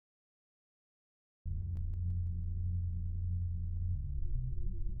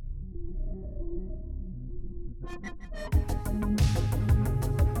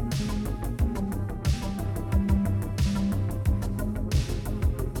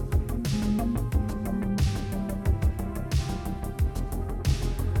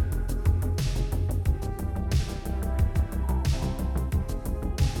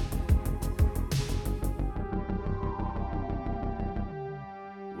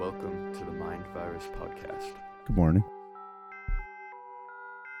Welcome to the Mind Virus Podcast. Good morning.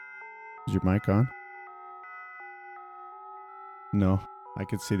 Is your mic on? No, I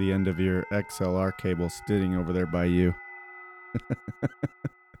could see the end of your XLR cable sitting over there by you.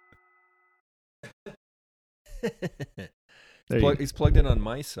 He's plugged in on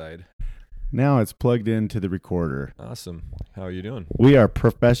my side. Now it's plugged into the recorder. Awesome. How are you doing? We are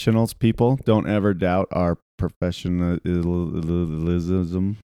professionals, people. Don't ever doubt our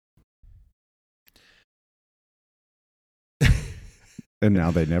professionalism. And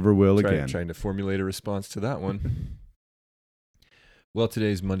now they never will again. Trying to formulate a response to that one. Well,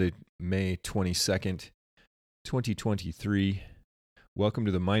 today's Monday, May 22nd, 2023. Welcome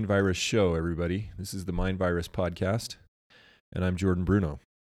to the Mind Virus Show, everybody. This is the Mind Virus Podcast, and I'm Jordan Bruno.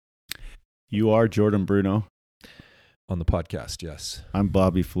 You are Jordan Bruno. On the podcast, yes. I'm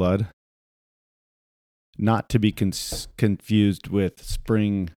Bobby Flood. Not to be confused with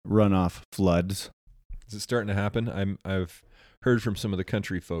spring runoff floods. Is it starting to happen? I've heard from some of the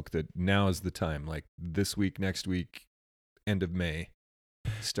country folk that now is the time, like this week, next week, end of May,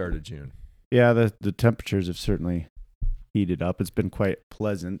 start of June. Yeah, the temperatures have certainly heated up. It's been quite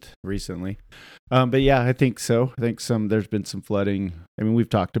pleasant recently. But yeah, I think so. I think there's been some flooding. I mean, we've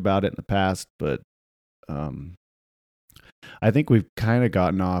talked about it in the past, but I think we've kind of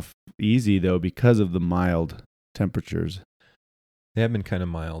gotten off easy, though, because of the mild temperatures. They have been kind of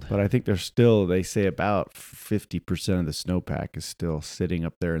mild. But I think there's still, they say about 50% of the snowpack is still sitting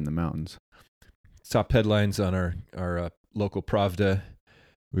up there in the mountains. Top headlines on our local Pravda.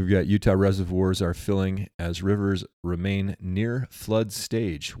 We've got Utah reservoirs are filling as rivers remain near flood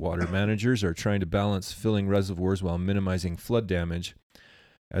stage. Water managers are trying to balance filling reservoirs while minimizing flood damage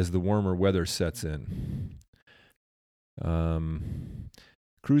as the warmer weather sets in.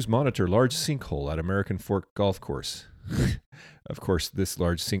 Crews monitor large sinkhole at American Fork Golf Course. Of course, this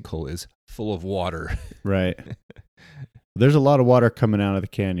large sinkhole is full of water. Right. There's a lot of water coming out of the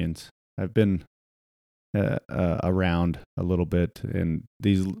canyons. I've been around a little bit, and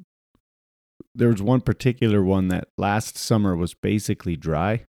there was one particular one that last summer was basically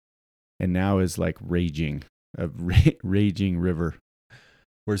dry, and now is like raging, a raging river.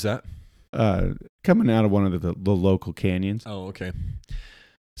 Where's that? Coming out of one of the local canyons. Oh, okay.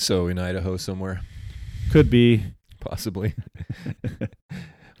 So in Idaho somewhere? Could be. Possibly. One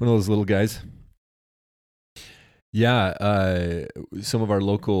of those little guys. Yeah, some of our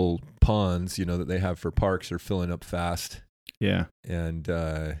local ponds, that they have for parks are filling up fast. Yeah. And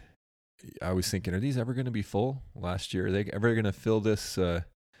I was thinking, are these ever going to be full? Last year, are they ever going to fill this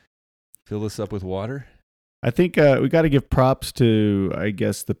up with water? I think we got to give props to, I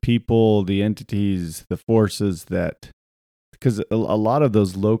guess, the people, the entities, the forces that, because a lot of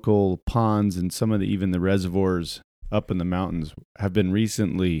those local ponds and some of even the reservoirs up in the mountains have been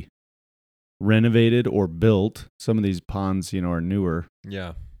recently renovated or built. Some of these ponds, are newer.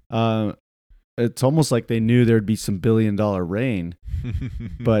 Yeah. It's almost like they knew there'd be some billion-dollar rain,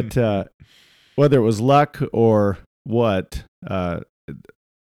 but whether it was luck or what, I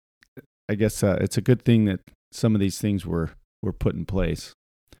guess it's a good thing that some of these things were put in place.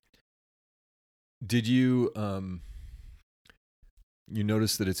 Did you you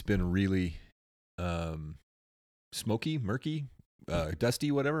notice that it's been really smoky, murky,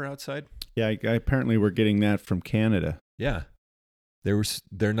 dusty, whatever outside? Yeah, apparently we're getting that from Canada. Yeah.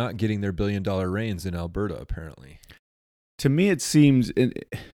 They're not getting their billion-dollar rains in Alberta, apparently. To me, it seems...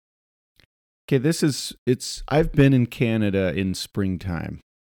 I've been in Canada in springtime.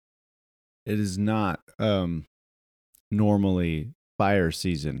 It is not normally fire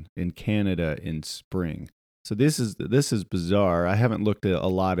season in Canada in spring. So this is bizarre. I haven't looked a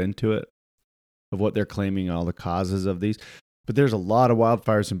lot into it, of what they're claiming all the causes of these. But there's a lot of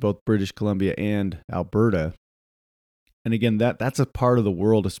wildfires in both British Columbia and Alberta. And again, that's a part of the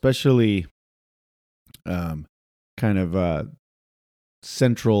world, especially kind of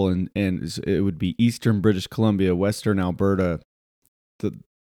central and it would be eastern British Columbia, western Alberta.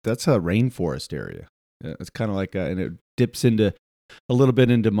 That's a rainforest area. It's kind of like and it dips into a little bit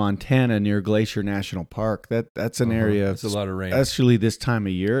into Montana near Glacier National Park. That's an area. That's a lot of rain. Especially this time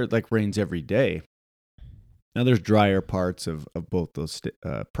of year, it like rains every day. Now there's drier parts of both those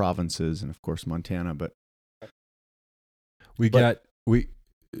provinces and of course Montana, but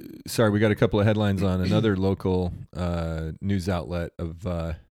sorry, we got a couple of headlines on another local news outlet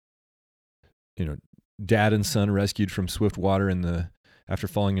of, dad and son rescued from swift water after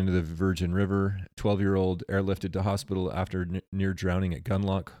falling into the Virgin River. 12-year-old airlifted to hospital after near drowning at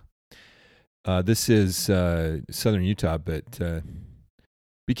Gunlock. This is southern Utah, but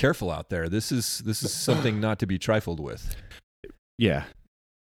be careful out there. This is something not to be trifled with. Yeah,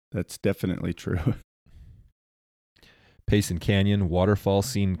 that's definitely true. Payson Canyon, waterfall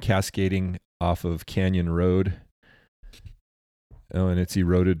seen cascading off of Canyon Road. Oh, and it's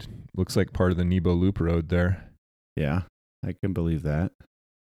eroded. Looks like part of the Nebo Loop Road there. Yeah, I can believe that.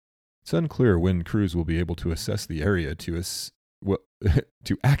 It's unclear when crews will be able to assess the area to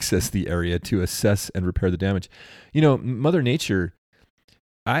access the area to assess and repair the damage. Mother Nature,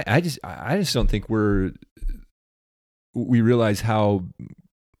 I just don't think we realize how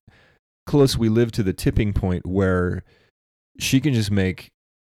close we live to the tipping point where she can just make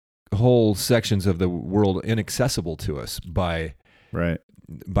whole sections of the world inaccessible to us by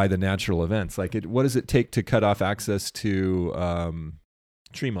the natural events. Like, what does it take to cut off access to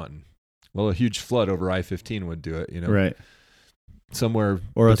Tremont? Well, a huge flood over I-15 would do it, Right. Somewhere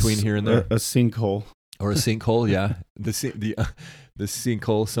or between here and there. A sinkhole. Or a sinkhole, yeah. The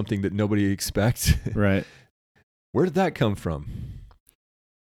sinkhole, something that nobody expects. Right. Where did that come from?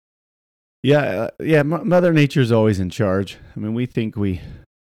 Yeah, Mother Nature's always in charge. I mean, we think we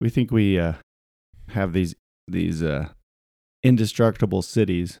have these indestructible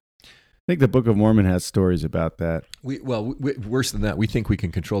cities. I think the Book of Mormon has stories about that. Worse than that, we think we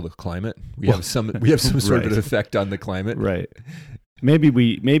can control the climate. We have some sort of effect on the climate. Right. Maybe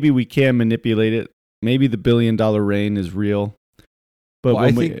we can manipulate it. Maybe the $1 billion rain is real. But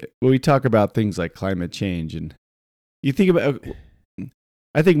when we talk about things like climate change, and you think about,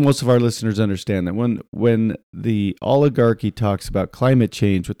 I think most of our listeners understand that when the oligarchy talks about climate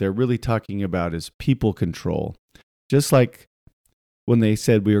change, what they're really talking about is people control. Just like when they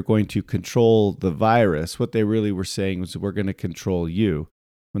said we were going to control the virus, what they really were saying was we're going to control you.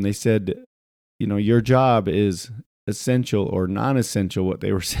 When they said, your job is essential or non-essential, what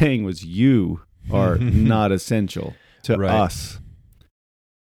they were saying was you are not essential to us.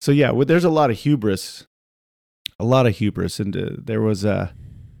 So yeah, there's a lot of hubris, and there was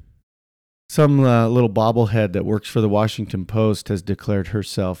some little bobblehead that works for the Washington Post has declared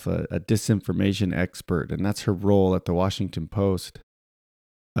herself a disinformation expert, and that's her role at the Washington Post.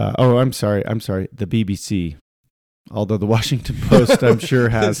 I'm sorry, the BBC. Although the Washington Post, I'm sure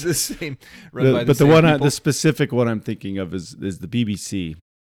has the same. The specific one I'm thinking of is the BBC,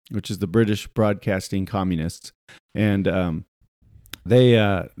 which is the British Broadcasting Communists, and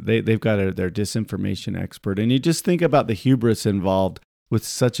they've got their disinformation expert. And you just think about the hubris involved with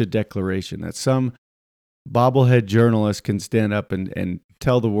such a declaration that some bobblehead journalist can stand up and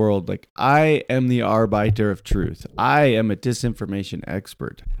tell the world, like, I am the arbiter of truth. I am a disinformation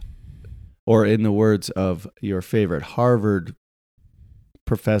expert. Or in the words of your favorite Harvard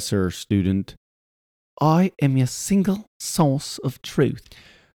professor student, I am your single source of truth.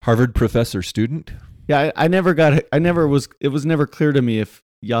 Harvard professor student? Yeah, I never got it. It was never clear to me if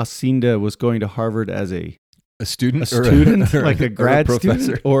Yacinda was going to Harvard as a student, like a grad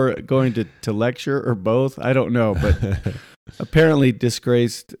student, or going to lecture, or both. I don't know, but apparently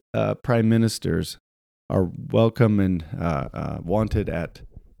disgraced prime ministers are welcome and wanted at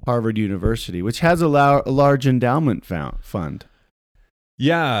Harvard University, which has a large endowment fund.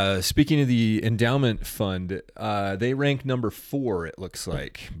 Yeah, speaking of the endowment fund, they rank number 4, it looks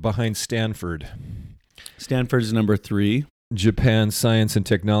like, behind Stanford. Stanford's number 3. Japan Science and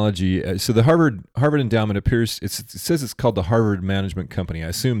Technology. So the Harvard Endowment appears, it says it's called the Harvard Management Company. I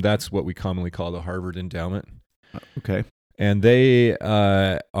assume that's what we commonly call the Harvard Endowment. Okay. And they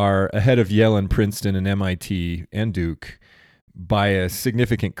are ahead of Yale and Princeton and MIT and Duke by a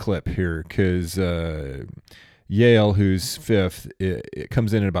significant clip here, because Yale, who's 5th, it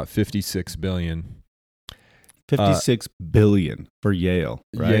comes in at about $56 billion. $56 billion for Yale,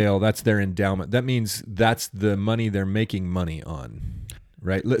 right? Yale, that's their endowment. That means that's the money they're making money on,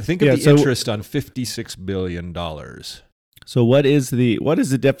 right? Think of the interest on $56 billion. So what is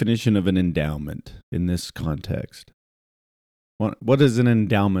the definition of an endowment in this context? What is an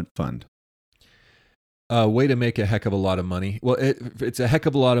endowment fund? A way to make a heck of a lot of money. Well, it's a heck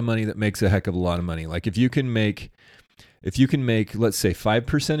of a lot of money that makes a heck of a lot of money. Like if you can make, let's say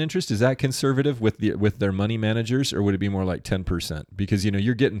 5% interest, is that conservative with their money managers, or would it be more like 10%? Because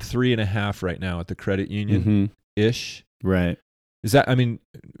you're getting 3.5% right now at the credit union ish, right? Is that? I mean,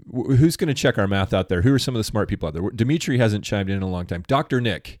 who's going to check our math out there? Who are some of the smart people out there? Dimitri hasn't chimed in a long time. Dr.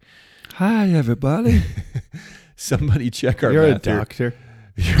 Nick, hi everybody. Somebody check our You're math. You're a doctor.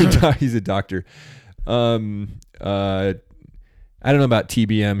 He's a doctor. I don't know about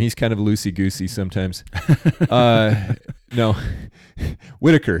TBM. He's kind of loosey-goosey sometimes. No.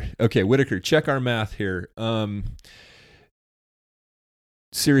 Whitaker. Okay, Whitaker, check our math here.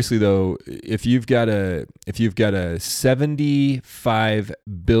 Seriously though, if you've got a $75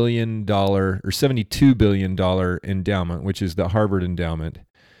 billion or $72 billion endowment, which is the Harvard endowment,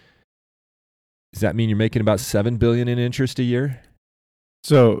 does that mean you're making about $7 billion in interest a year?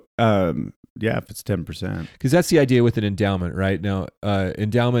 So, yeah, if it's 10%. Because that's the idea with an endowment, right? Now,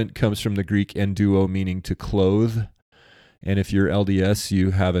 endowment comes from the Greek enduo, meaning to clothe. And if you're LDS, you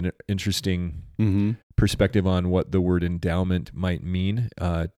have an interesting perspective on what the word endowment might mean.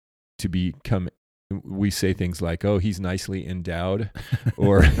 To become, we say things like, "Oh, he's nicely endowed,"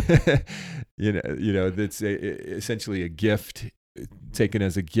 or that's essentially a gift taken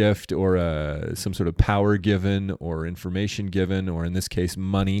as a gift, or some sort of power given, or information given, or in this case,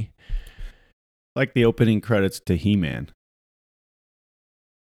 money. Like the opening credits to He-Man.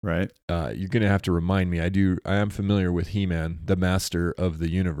 Right? You're going to have to remind me. I am familiar with He-Man, the master of the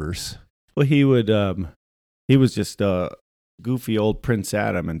universe. Well, he was just a goofy old Prince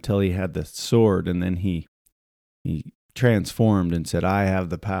Adam until he had the sword, and then he transformed and said, "I have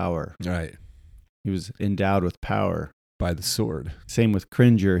the power." Right. He was endowed with power. By the sword. Same with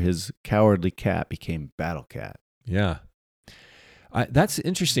Cringer. His cowardly cat became Battle Cat. Yeah. That's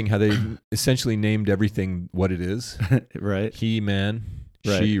interesting how they essentially named everything what it is. Right. He-Man,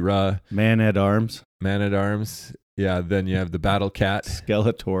 right. She-Ra. Man-at-Arms. Man-at-Arms. Yeah, then you have the Battle Cat.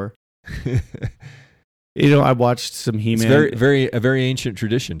 Skeletor. I watched some He-Man. It's a very ancient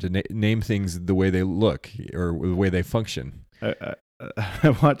tradition to name things the way they look or the way they function. I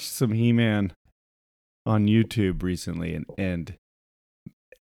watched some He-Man on YouTube recently, and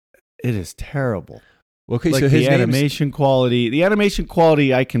it is terrible. Okay, like so the animation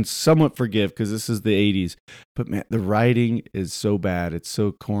quality I can somewhat forgive because this is the 80s, but man, the writing is so bad. It's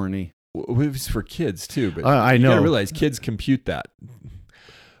so corny. Well, it was for kids too, but I know. You gotta realize kids compute that.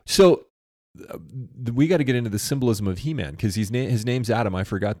 So we got to get into the symbolism of He-Man because his name's Adam. I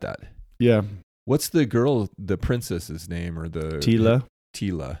forgot that. Yeah. What's the girl, the princess's name, or the Tila?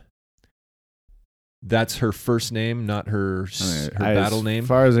 Tila. That's her first name, not her battle name. As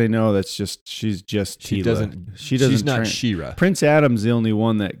far as I know, she's just Tila. She's not She-Ra. Prince Adam's the only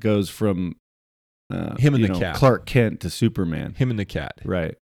one that goes from him and the cat, Clark Kent to Superman. Him and the cat.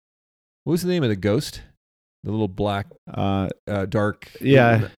 Right. What was the name of the ghost? The little black, dark.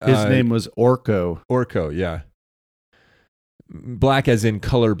 Yeah, his name was Orko. Orko, yeah. Black as in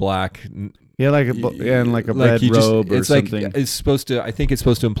color black. Yeah, like a red robe or something. It's supposed to. I think it's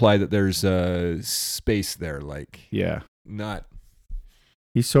supposed to imply that there's space there. Yeah, not.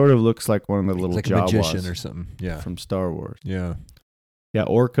 He sort of looks like one of the little like Jawas a magician or something. Yeah, from Star Wars. Yeah, yeah.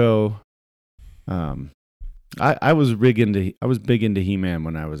 Orko. I was big into He-Man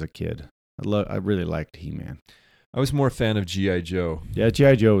when I was a kid. I really liked He-Man. I was more a fan of G.I. Joe. Yeah,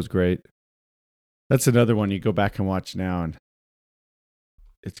 G.I. Joe was great. That's another one you go back and watch now, and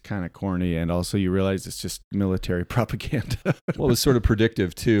it's kind of corny, and also you realize it's just military propaganda. Well, it's sort of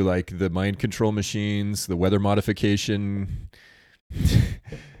predictive too, like the mind control machines, the weather modification.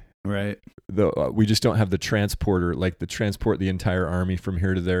 Right. We just don't have the transporter, like the transport the entire army from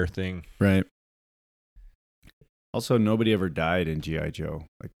here to there thing. Right. Also, nobody ever died in G.I. Joe.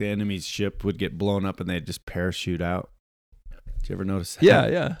 Like the enemy's ship would get blown up and they'd just parachute out. Did you ever notice that?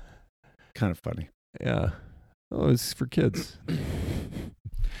 Yeah. Kind of funny. Yeah. Oh, it's for kids.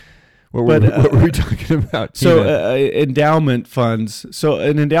 What were we talking about? So endowment funds. So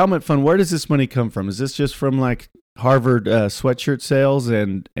an endowment fund, where does this money come from? Is this just from like Harvard sweatshirt sales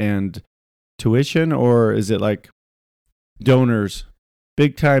and tuition, or is it like donors,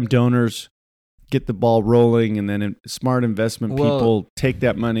 big time donors get the ball rolling, and then smart investment people take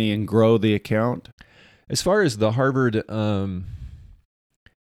that money and grow the account? As far as the Harvard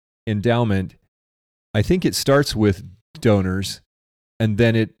endowment, I think it starts with donors, and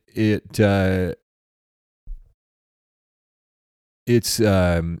then it's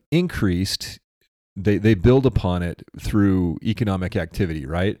increased. They build upon it through economic activity,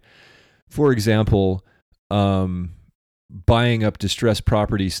 right? For example, buying up distressed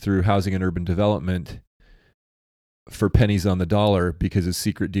properties through housing and urban development for pennies on the dollar because of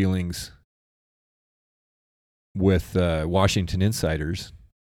secret dealings with Washington insiders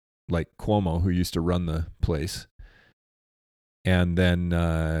like Cuomo, who used to run the place, and then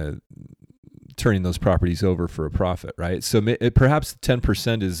turning those properties over for a profit, right? So perhaps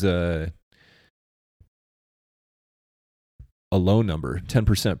 10% is a low number,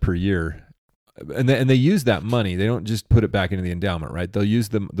 10% per year. and they use that money. They don't just put it back into the endowment, right? They'll use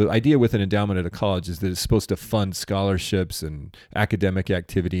the idea with an endowment at a college is that it's supposed to fund scholarships and academic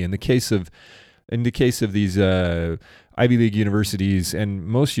activity. In the case of these Ivy League universities and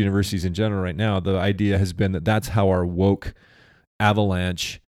most universities in general right now, the idea has been that that's how our woke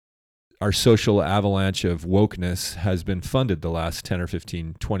avalanche, our social avalanche of wokeness has been funded the last 10 or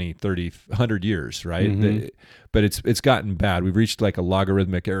 15, 20, 30, 100 years, right? Mm-hmm. But it's gotten bad. We've reached like a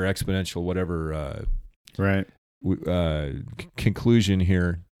logarithmic or exponential, whatever right. Conclusion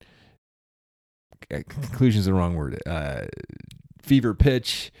here. Conclusion is the wrong word. Fever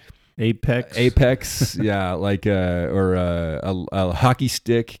pitch. Apex, yeah, like a hockey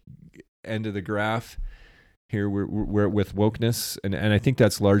stick end of the graph. Here we're with wokeness, and I think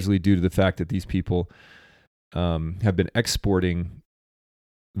that's largely due to the fact that these people have been exporting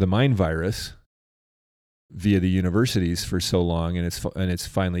the mind virus via the universities for so long, and it's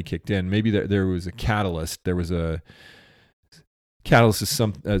finally kicked in. Maybe there was a catalyst. There was a catalyst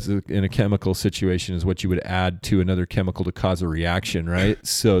in a chemical situation is what you would add to another chemical to cause a reaction, right?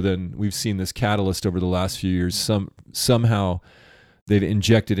 So then we've seen this catalyst over the last few years. Somehow they've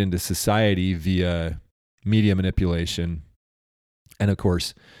injected into society via media manipulation. And of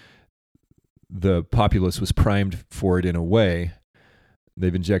course, the populace was primed for it in a way.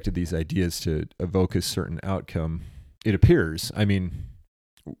 They've injected these ideas to evoke a certain outcome. It appears. I mean,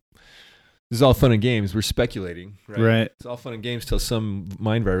 this is all fun and games. We're speculating, right? It's all fun and games till some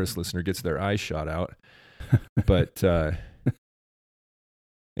mind virus listener gets their eyes shot out. But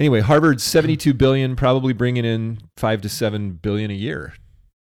anyway, Harvard's $72 billion, probably bringing in $5 to $7 billion a year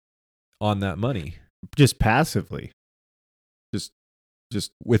on that money, just passively,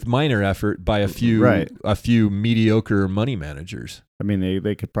 just with minor effort by a few mediocre money managers. I mean,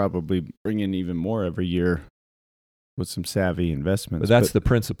 they could probably bring in even more every year with some savvy investments. But that's the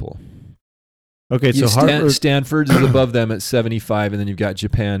principle. Okay, so Harvard, Stanford is above them at 75, and then you've got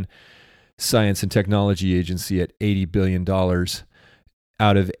Japan Science and Technology Agency at $80 billion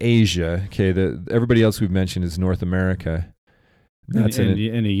out of Asia. Okay, everybody else we've mentioned is North America. That's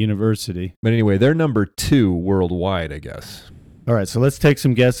in a university. But anyway, they're number 2 worldwide, I guess. All right, so let's take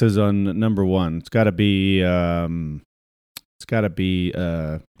some guesses on number 1. It's got to be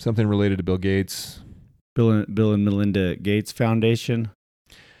something related to Bill Gates. Bill and Melinda Gates Foundation.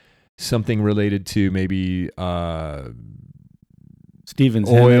 Something related to maybe Stevens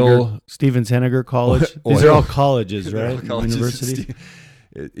Henniger College. Oil. These are all colleges, right? University.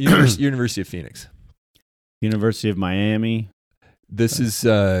 University of Phoenix. University of Miami. You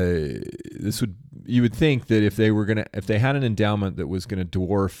would think that if they had an endowment that was gonna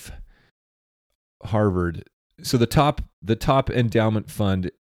dwarf Harvard, so the top endowment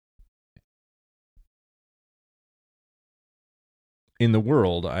fund in the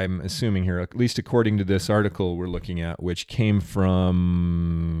world, I'm assuming here, at least according to this article we're looking at, which came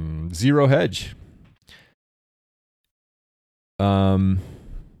from Zero Hedge.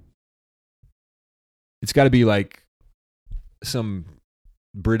 It's got to be like some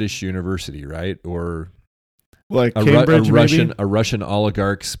British university, right? Or like Cambridge, a Russian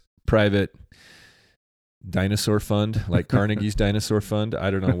oligarch's private dinosaur fund, like Carnegie's dinosaur fund.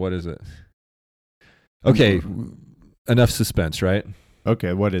 I don't know, what is it? Okay. Enough suspense, right?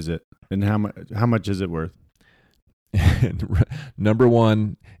 Okay, what is it? And how much is it worth? Number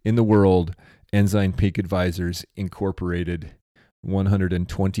 1 in the world, Ensign Peak Advisors Incorporated,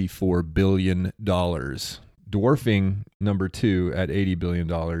 $124 billion, dwarfing number 2 at $80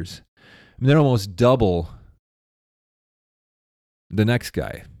 billion. I mean, they're almost double the next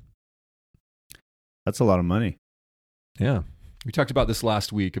guy. That's a lot of money. Yeah. We talked about this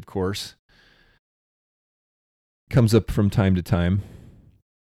last week, of course. Comes up from time to time.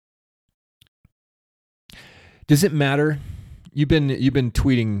 Does it matter? You've been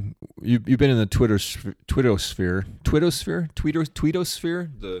tweeting. You've been in the Twittosphere.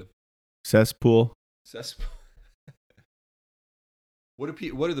 The cesspool. What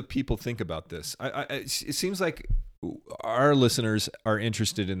do the people think about this? It seems like our listeners are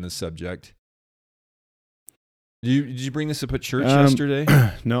interested in the subject. Did you bring this up at church yesterday?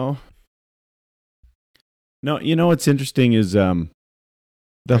 No. No, you know what's interesting is are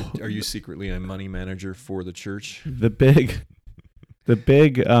you secretly a money manager for the church? The big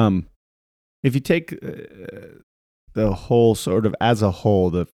if you take the whole sort of as a whole,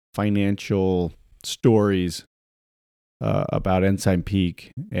 the financial stories about Ensign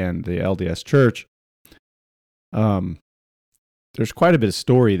Peak and the LDS Church, there's quite a bit of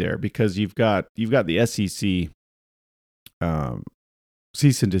story there because you've got the SEC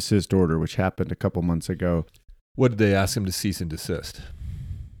cease and desist order, which happened a couple months ago. What did they ask him to cease and desist?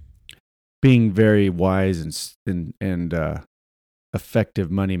 being very wise and effective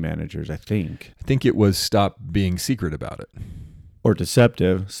money managers, I think. I think it was stop being secret about it. Or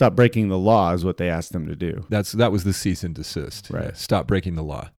deceptive. Stop breaking the law is what they asked them to do. That was the cease and desist. Right. Yeah, stop breaking the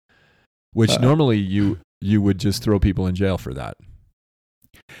law. Which normally you would just throw people in jail for that.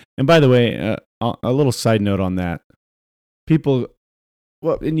 And by the way, a little side note on that. People,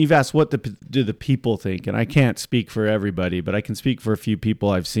 well, and you've asked what do the people think, and I can't speak for everybody, but I can speak for a few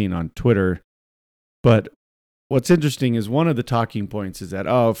people I've seen on Twitter. But what's interesting is one of the talking points is that,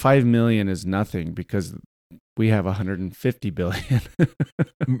 5 million is nothing because we have 150 billion.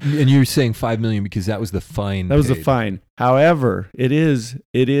 And you're saying 5 million because that was the fine. That was the fine. However, it is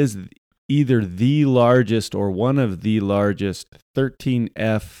either the largest or one of the largest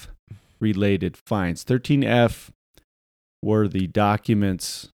 13F related fines. 13F were the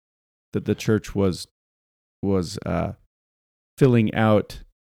documents that the church was filling out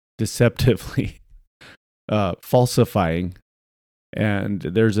deceptively, falsifying, and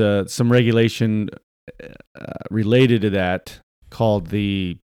there's some regulation related to that called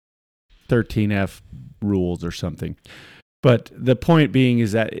the 13F rules or something. But the point being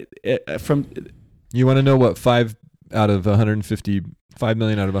is that you want to know what 5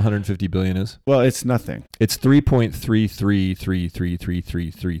 million out of 150 billion is? Well, it's nothing. It's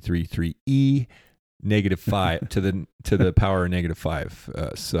 3.333333333 e negative 5 to the power of negative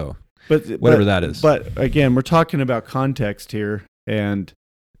 5. So whatever that is. But again, we're talking about context here, and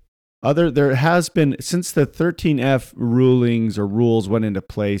there has been, since the 13F rulings or rules went into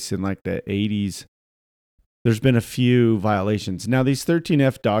place in like the 80s, there's been a few violations. Now, these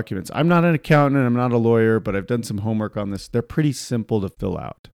 13F documents, I'm not an accountant, I'm not a lawyer, but I've done some homework on this. They're pretty simple to fill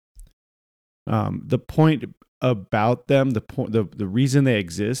out. The point about them, the reason they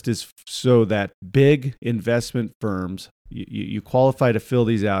exist is so that big investment firms, you qualify to fill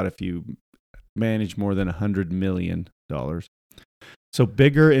these out if you manage more than $100 million. So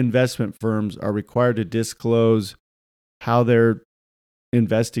bigger investment firms are required to disclose how they're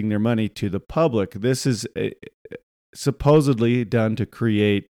investing their money to the public. This is supposedly done to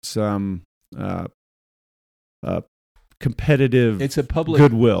create some competitive it's a public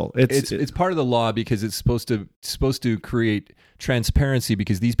goodwill. It's part of the law because it's supposed to create transparency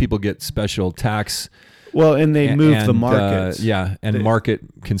because these people get special tax. Well, and they move the markets. Market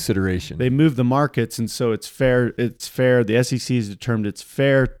consideration. They move the markets, and so it's fair. It's fair. The SEC has determined it's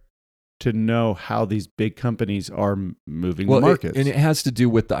fair to know how these big companies are moving the markets. And it has to do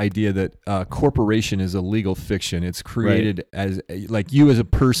with the idea that corporation is a legal fiction. It's created as like you as a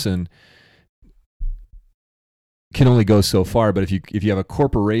person can only go so far, but if you have a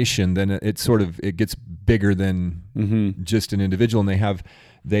corporation, then it gets bigger than just an individual, and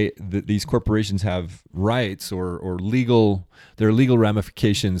these corporations have rights or legal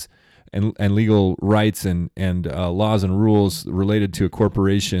ramifications and legal rights and laws and rules related to a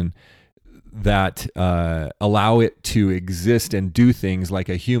corporation that allow it to exist and do things like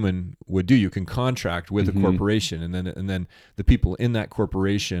a human would do. You can contract with a corporation, and then the people in that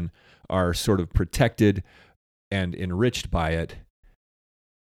corporation are sort of protected and enriched by it.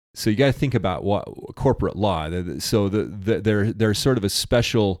 So you got to think about what corporate law. So they're sort of a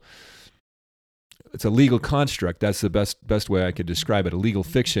special. It's a legal construct. That's the best way I could describe it. A legal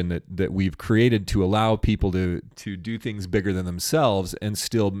fiction that we've created to allow people to do things bigger than themselves and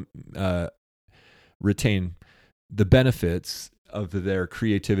still retain the benefits of their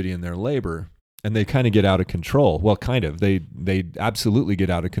creativity and their labor. And they kind of get out of control. Well, kind of. They absolutely get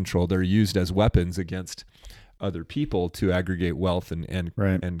out of control. They're used as weapons against other people to aggregate wealth and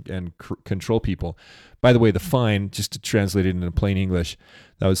control people. By the way, the fine, just to translate it into plain English,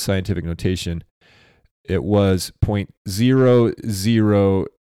 that was scientific notation. It was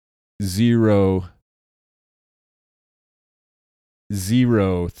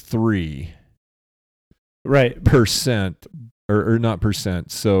 0.00003 percent, or not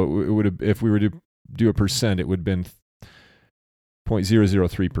percent. So it would have, if we were to do a percent, it would have been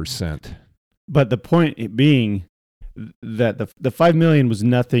 0.003%. But the point being that the 5 million was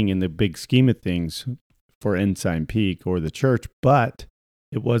nothing in the big scheme of things for Ensign Peak or the church, but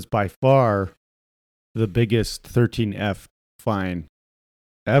it was by far the biggest 13F fine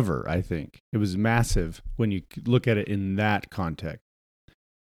ever, I think. It was massive when you look at it in that context.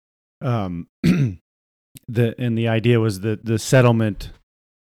 And the idea was that the settlement,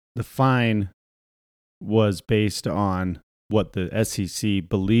 the fine, was based on what the SEC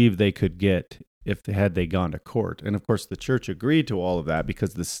believed they could get if they gone to court. And of course, the church agreed to all of that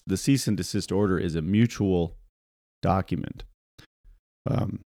because the cease and desist order is a mutual document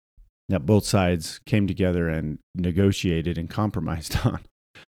that both sides came together and negotiated and compromised on.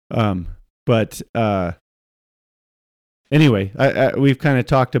 But anyway, we've kind of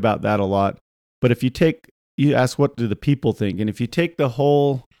talked about that a lot. But if you ask what do the people think, and if you take the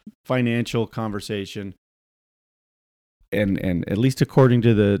whole financial conversation, and at least according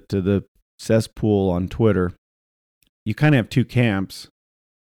to the cesspool on Twitter, you kind of have two camps.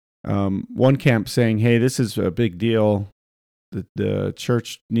 One camp saying, "Hey, this is a big deal. The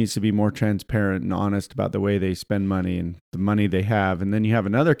church needs to be more transparent and honest about the way they spend money and the money they have." And then you have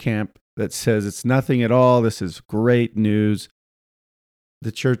another camp that says it's nothing at all. This is great news.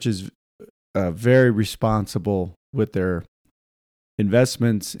 The church is very responsible with their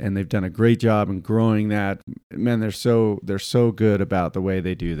investments, and they've done a great job in growing that. Man, they're so good about the way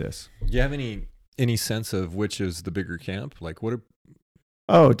they do this. Do you have any sense of which is the bigger camp? Like what?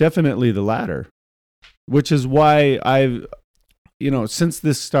 Oh, definitely the latter. Which is why I've, since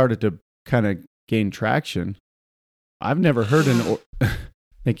this started to kind of gain traction, I've never heard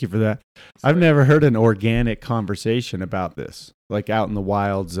thank you for that. I've never heard an organic conversation about this, like out in the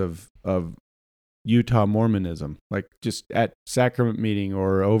wilds of Utah Mormonism, like just at sacrament meeting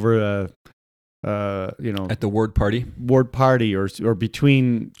or over at the ward party or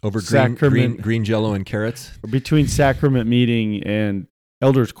between over sacrament, green jello and carrots, or between sacrament meeting and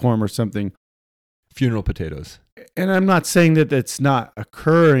elders quorum or something. Funeral potatoes. And I'm not saying that it's not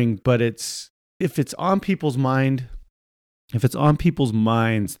occurring, but if it's on people's minds,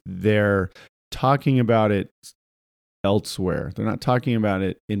 they're talking about it elsewhere. They're not talking about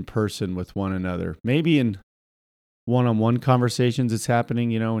it in person with one another. Maybe in one-on-one conversations it's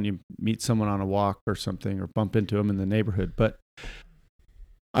happening, when you meet someone on a walk or something or bump into them in the neighborhood. But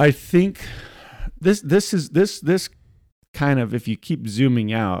I think this kind of, if you keep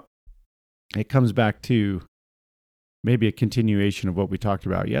zooming out, it comes back to maybe a continuation of what we talked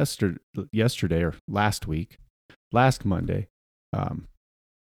about yesterday or last Monday.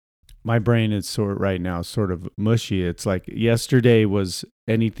 My brain is right now sort of mushy. It's like yesterday was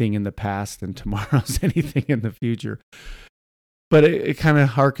anything in the past and tomorrow's anything in the future. But it kind of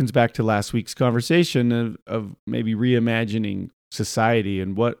harkens back to last week's conversation of maybe reimagining society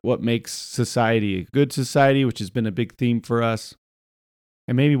and what makes society a good society, which has been a big theme for us.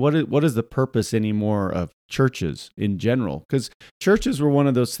 And maybe what is the purpose anymore of churches in general? Because churches were one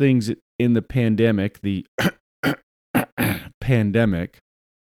of those things in the pandemic,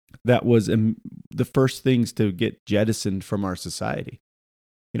 that was the first things to get jettisoned from our society.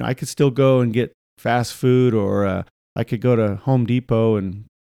 I could still go and get fast food, or I could go to Home Depot and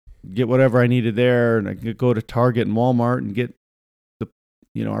get whatever I needed there, and I could go to Target and Walmart and get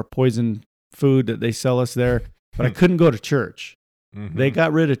our poison food that they sell us there. But I couldn't go to church. Mm-hmm. They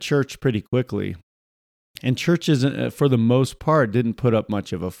got rid of church pretty quickly. And churches, for the most part, didn't put up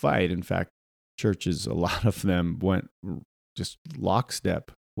much of a fight. In fact, churches, a lot of them went just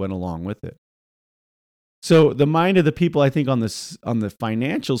lockstep, went along with it. So the mind of the people, I think, on the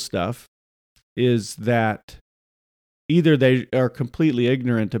financial stuff is that either they are completely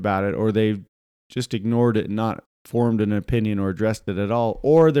ignorant about it, or they've just ignored it and not formed an opinion or addressed it at all,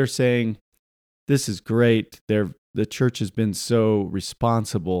 or they're saying, this is great. The church has been so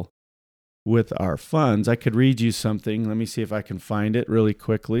responsible with our funds. I could read you something. Let me see if I can find it really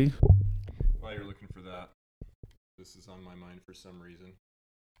quickly. While you're looking for that, this is on my mind for some reason.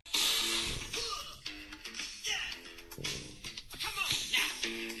 Come on now.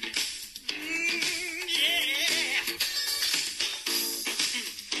 Yeah.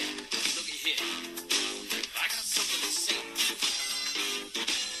 Look at here. I got something to say.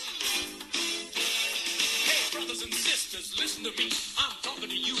 Hey, brothers and sisters, listen to me. I'm talking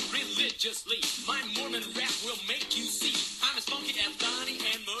to you religiously. My Mormon rap will make you see. I'm as funky as Donnie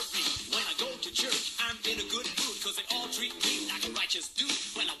and Marie. When I go to church, I'm in a good mood, cause they all treat me like a righteous dude.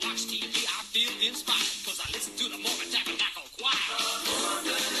 When I watch TV, I feel inspired, cause I listen to the Mormon Tabernacle Choir.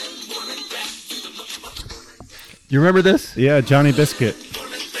 Mormon rap to the Mormon. You remember this? Yeah, Johnny Biscuit.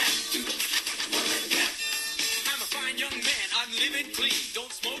 Mormon rap to the Mormon rap. I'm a fine young man, I'm living clean.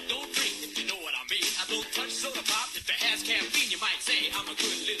 Don't smoke, don't drink, if you know what I mean. I don't touch soda pop. If it has caffeine, you might say I'm a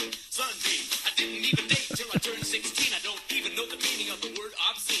good little sunbeam. I didn't even date till I turned 16. I don't even know the meaning of the word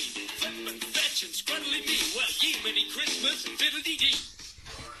obscene. Flippin', fetchin', scruddly me. Well, ye many Christmas, fiddle-dee-dee.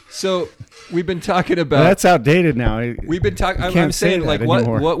 So we've been talking about. That's outdated now. We've been talking. I'm can't say saying, that like,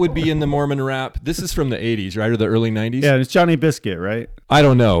 anymore. what would be in the Mormon rap? This is from the 80s, right, or the early 90s? Yeah, it's Johnny Biscuit, right? I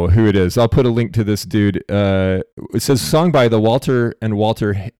don't know who it is. I'll put a link to this dude. It says song by the Walter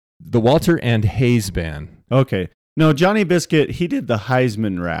and Hayes Band. Okay. No, Johnny Biscuit, he did the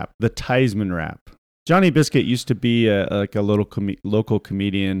Heisman rap, the Theismann rap. Johnny Biscuit used to be like a local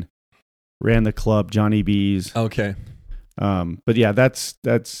comedian, ran the club, Johnny B's. Okay. But yeah, that's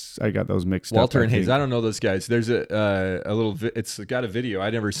I got those mixed up. Walter and I Hayes. think. I don't know those guys. There's a little. It's got a video. I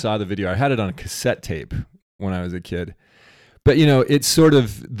never saw the video. I had it on a cassette tape when I was a kid. But it's sort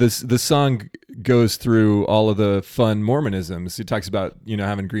of the song goes through all of the fun Mormonisms. It talks about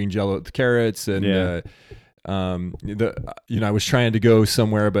having green Jello with carrots and I was trying to go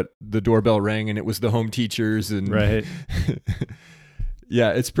somewhere, but the doorbell rang and it was the home teachers and Right.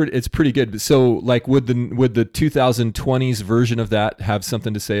 Yeah, it's pretty good. So like would the 2020s version of that have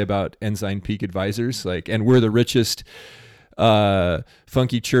something to say about Ensign Peak Advisors? Like, and we're the richest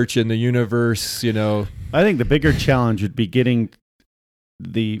funky church in the universe, I think the bigger challenge would be getting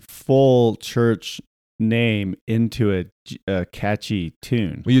the full church name into a catchy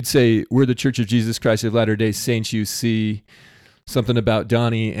tune. Well, you'd say we're the Church of Jesus Christ of Latter-day Saints. You see something about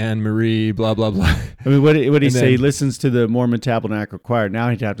Donnie and Marie, blah, blah, blah. I mean, what did he And say? then- He listens to the Mormon Tabernacle Choir. Now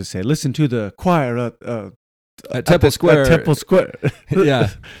he'd have to say, listen to the choir At Temple Square. At Temple Square. Yeah.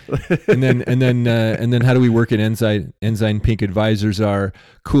 And then how do we work in Ensign Pink Advisors are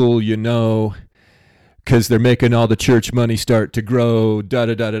cool, because they're making all the church money start to grow,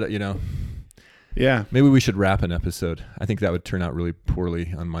 da-da-da-da-da, Yeah. Maybe we should wrap an episode. I think that would turn out really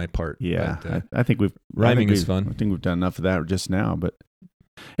poorly on my part. Yeah. But, I think rhyming is I fun. think we've done enough of that just now. But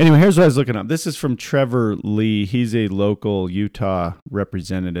anyway, here's what I was looking up. This is from Trevor Lee. He's a local Utah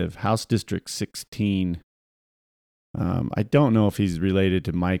representative, House District 16. I don't know if he's related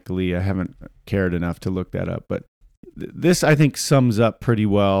to Mike Lee. I haven't cared enough to look that up. But this, I think, sums up pretty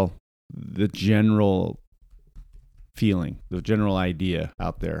well the general feeling, the general idea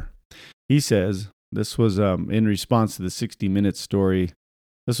out there. He says, this was in response to the 60 Minutes story.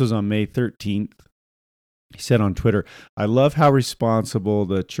 This was on May 13th. He said on Twitter, I love how responsible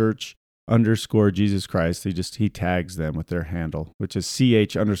the church _ Jesus Christ. He tags them with their handle, which is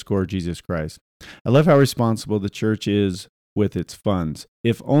CH _ Jesus Christ. I love how responsible the church is with its funds.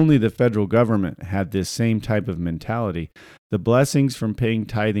 If only the federal government had this same type of mentality. The blessings from paying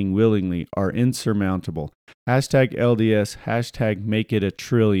tithing willingly are insurmountable. #LDS, #make it a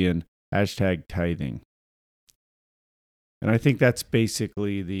trillion, #tithing. And I think that's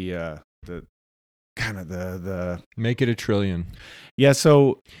basically the kind of the make it a trillion. yeah.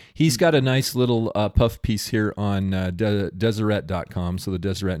 So He's got a nice little puff piece here on Deseret.com, so the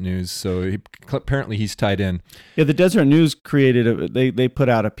Deseret News. So apparently he's tied in. yeah, the Deseret News created they put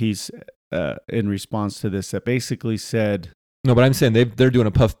out a piece in response to this that basically said No, but I'm saying they're doing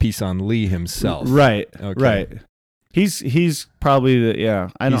a puff piece on Lee himself. right, Okay. right. He's probably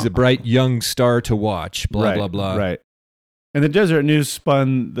He's a bright young star to watch. Blah right, blah blah. Right. And the Deseret News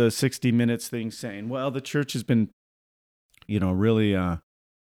spun the 60 Minutes thing saying, well, the church has been, really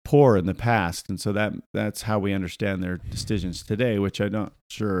poor in the past. And so that's how we understand their decisions today, which I'm not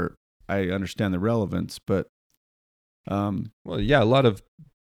sure I understand the relevance. But, Well, yeah, a lot of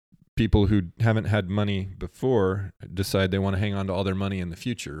people who haven't had money before decide they want to hang on to all their money in the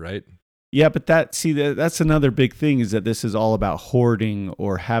future, right? yeah, but that's another big thing is that this is all about hoarding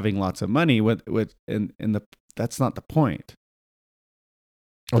or having lots of money. That's not the point.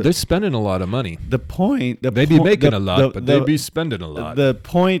 Oh, they're spending a lot of money. The point, They'd be making a lot, but they'd be spending a lot. The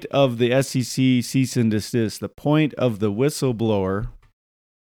point of the SEC cease and desist, the point of the whistleblower,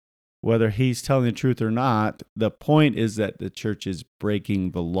 whether he's telling the truth or not, the point is that the church is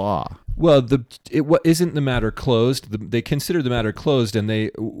breaking the law. Well, isn't the matter closed? They consider the matter closed,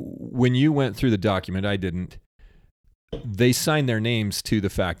 and when you went through the document, I didn't. They signed their names to the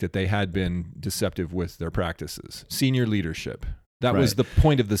fact that they had been deceptive with their practices. Senior leadership. That was Right. the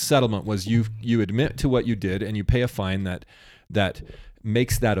point of the settlement. Was you admit to what you did, and you pay a fine that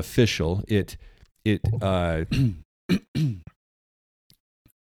makes that official.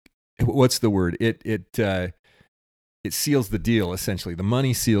 What's the word? It seals the deal. Essentially, the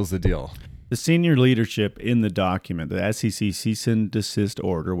money seals the deal. The senior leadership in the document, the SEC cease and desist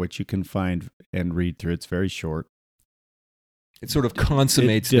order, which you can find and read through, it's very short. It sort of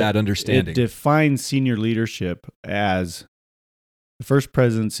consummates It that understanding. It defines senior leadership as the first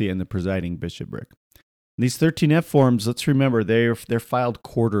presidency and the presiding bishopric. These 13F forms, let's remember, they're filed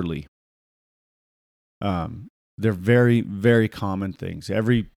quarterly. They're very, very common things.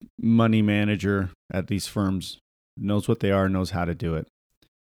 Every money manager at these firms knows what they are, knows how to do it.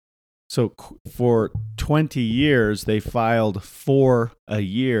 So for 20 years, they filed 4 a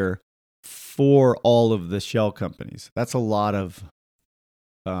year for all of the shell companies. That's a lot of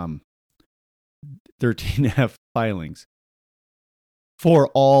 13F filings for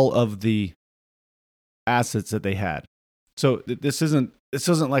all of the assets that they had. So this isn't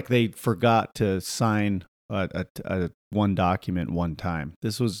like they forgot to sign a one document one time.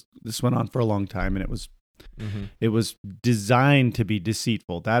 This went on for a long time, and it was Mm-hmm. It was designed to be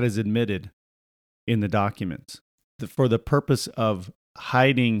deceitful. That is admitted in the documents for the purpose of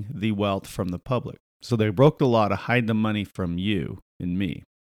hiding the wealth from the public. So they broke the law to hide the money from you and me.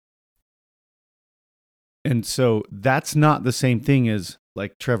 And so that's not the same thing as,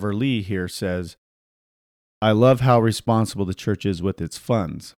 like Trevor Lee here says, I love how responsible the church is with its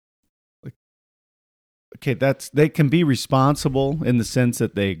funds. Like, okay, they can be responsible in the sense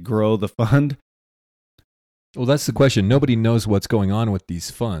that they grow the fund. Well, that's the question. Nobody knows what's going on with these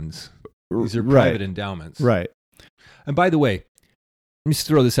funds. These are private endowments. Right. And by the way, let me just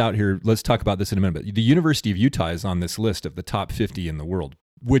throw this out here. Let's talk about this in a minute. But the University of Utah is on this list of the top 50 in the world,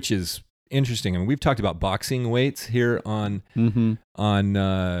 which is interesting. I mean, we've talked about boxing weights here on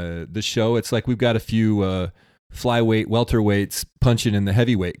the show. It's like we've got a few flyweight, welterweights punching in the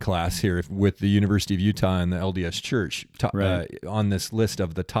heavyweight class here with the University of Utah and the LDS Church on this list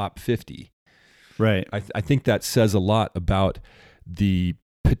of the top 50. Right. I think that says a lot about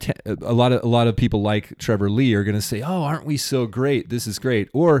a lot of people like Trevor Lee are going to say, "Oh, aren't we so great? This is great."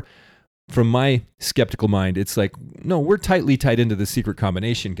 Or from my skeptical mind, it's like, no, we're tightly tied into the secret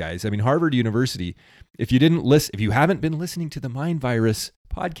combination, guys. I mean, Harvard University, if you haven't been listening to the Mind Virus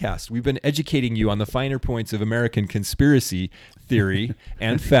podcast, we've been educating you on the finer points of American conspiracy theory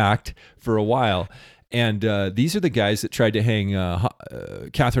and fact for a while. And these are the guys that tried to hang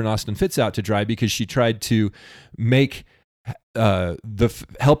Catherine Austin Fitts out to dry because she tried to make help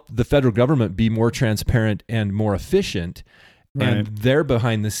the federal government be more transparent and more efficient. Right. And they're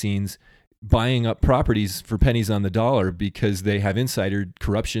behind the scenes buying up properties for pennies on the dollar because they have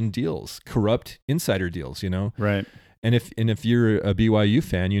corrupt insider deals, Right. And if you're a BYU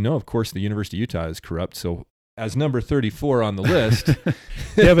fan, of course, the University of Utah is corrupt. So as number 34 on the list,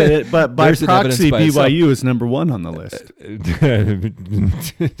 yeah, but by proxy, BYU is number 1 on the list.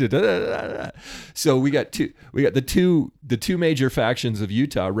 So we got the two major factions of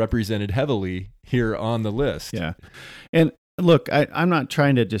Utah represented heavily here on the list. Yeah, and look, I'm not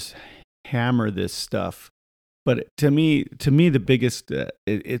trying to just hammer this stuff, but to me, the biggest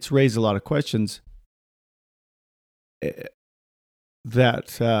it's raised a lot of questions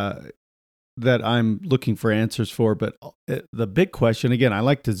that I'm looking for answers for. But the big question, again, I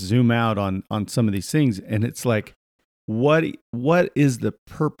like to zoom out on some of these things, and it's like, what is the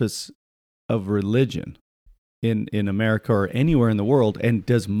purpose of religion in America or anywhere in the world, and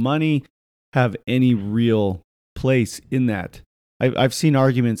does money have any real place in that? I've seen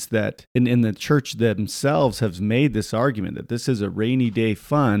arguments that in the church themselves have made this argument that this is a rainy day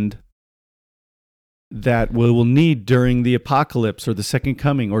fund that we will need during the apocalypse or the second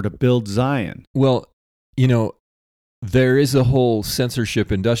coming or to build Zion. Well, there is a whole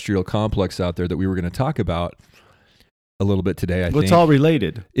censorship industrial complex out there that we were going to talk about a little bit today, I think. It's all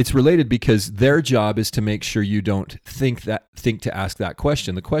related. It's related because their job is to make sure you don't think to ask that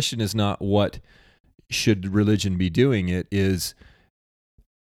question. The question is not what should religion be doing. It is,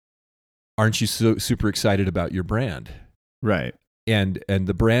 aren't you so super excited about your brand? Right. And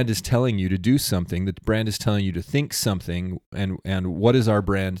the brand is telling you to do something. The brand is telling you to think something. And what is our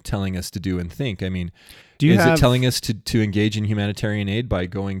brand telling us to do and think? I mean, is it telling us to engage in humanitarian aid by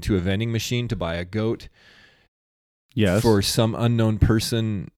going to a vending machine to buy a goat? Yes. For some unknown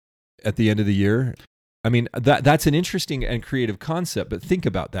person at the end of the year? I mean, that's an interesting and creative concept, but think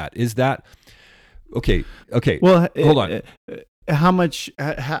about that. Is that okay? Well, hold on. How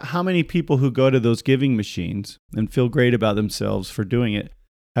many people who go to those giving machines and feel great about themselves for doing it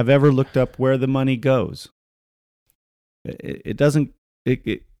have ever looked up where the money goes? It doesn't.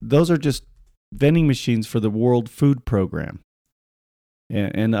 Those are just vending machines for the World Food Program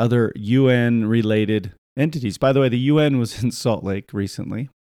and other UN related entities. By the way, the UN was in Salt Lake recently.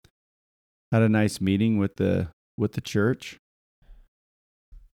 Had a nice meeting with the church,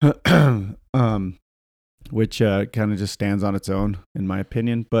 which kind of just stands on its own, in my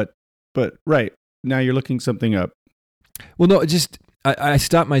opinion. But right now, you're looking something up. Well, no, I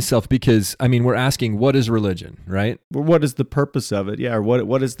stopped myself because we're asking, what is religion, right? Well, what is the purpose of it? Yeah, or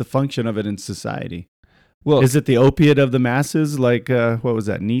what is the function of it in society? Well, is it the opiate of the masses? Like, what was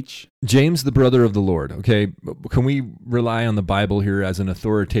that, Nietzsche? James, the brother of the Lord. Okay, can we rely on the Bible here as an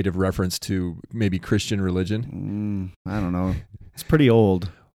authoritative reference to maybe Christian religion? I don't know. It's pretty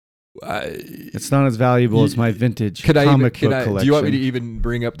old. It's not as valuable as my vintage comic book collection. Do you want me to even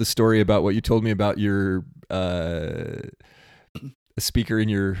bring up the story about what you told me about your speaker in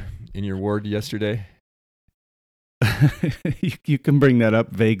your ward yesterday? you can bring that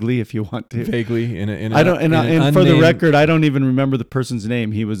up vaguely if you want to. Vaguely, I don't. And for the record, I don't even remember the person's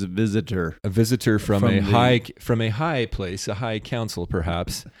name. He was a visitor. A visitor from a high place, a high council,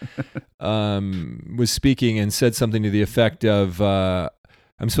 perhaps, was speaking and said something to the effect of,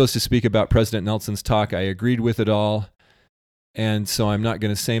 "I'm supposed to speak about President Nelson's talk. I agreed with it all, and so I'm not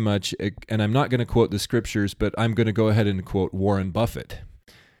going to say much, and I'm not going to quote the scriptures, but I'm going to go ahead and quote Warren Buffett."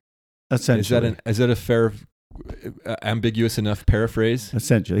 Essentially, is that a fair, ambiguous enough paraphrase?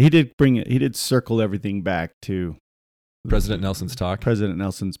 Essentially, he did circle everything back to President Nelson's talk. President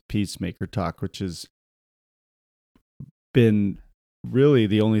Nelson's peacemaker talk, which has been really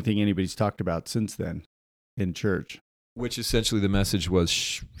the only thing anybody's talked about since then in church. Which essentially the message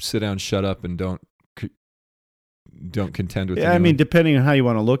was: sit down, shut up, and don't contend with. Yeah, anyone. I mean, depending on how you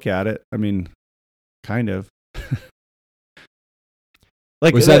want to look at it. I mean, kind of.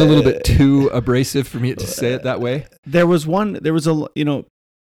 Like, was that a little bit too abrasive for me to say it that way? There was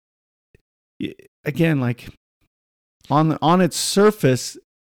again, like on its surface,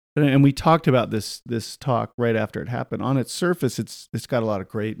 and we talked about this talk right after it happened. On its surface, it's got a lot of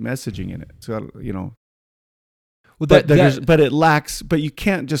great messaging in it. It's got, well, but it lacks. But you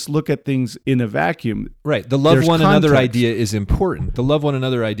can't just look at things in a vacuum. Right. The love There's one another context. idea is important.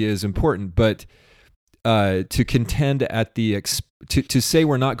 But to contend at the to say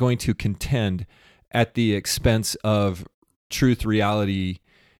we're not going to contend at the expense of truth, reality,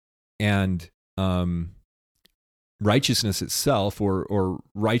 and righteousness itself, or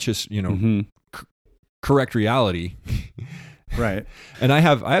righteous, correct reality. Right. And I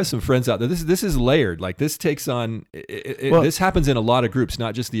have some friends out there. This is layered. Like, this takes on. This happens in a lot of groups,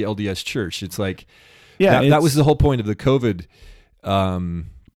 not just the LDS Church. It's like, that was the whole point of the COVID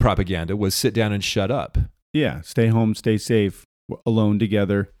propaganda, was sit down and shut up. Yeah, stay home, stay safe, alone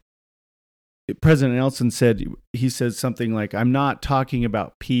together. President Nelson said something like, "I'm not talking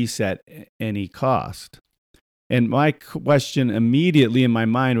about peace at any cost." And my question immediately in my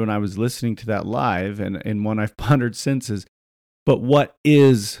mind when I was listening to that live, and one I've pondered since, is, but what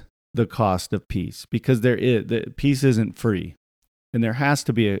is the cost of peace? Because peace isn't free, and there has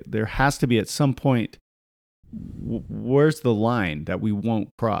to be at some point. Where's the line that we won't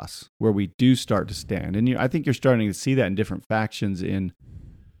cross, where we do start to stand? And I think you're starting to see that in different factions in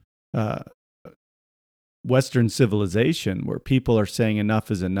Western civilization, where people are saying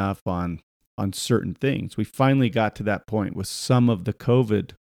enough is enough on certain things. We finally got to that point with some of the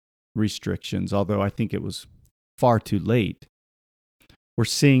COVID restrictions, although I think it was far too late. We're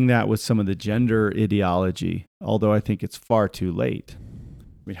seeing that with some of the gender ideology, although I think it's far too late.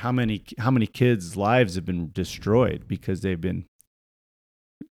 I mean, how many kids' lives have been destroyed because they've been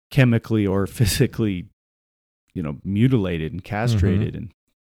chemically or physically, mutilated and castrated and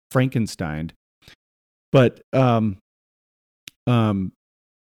Frankensteined. But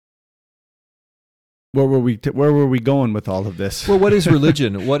where were we going with all of this? Well, what is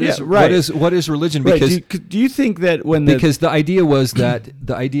religion? What is religion? Because do you think that because the idea was that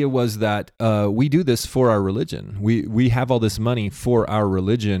we do this for our religion. We have all this money for our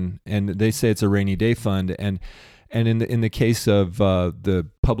religion, and they say it's a rainy day fund. And in the case of the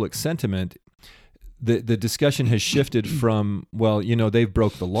public sentiment, the discussion has shifted from, they've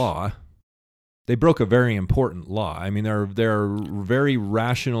broke the law. They broke a very important law. I mean, there are very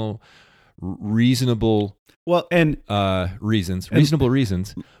rational, reasonable reasons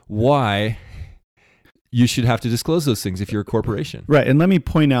why you should have to disclose those things if you're a corporation. Right. And let me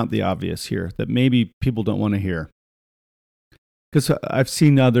point out the obvious here that maybe people don't want to hear. Because I've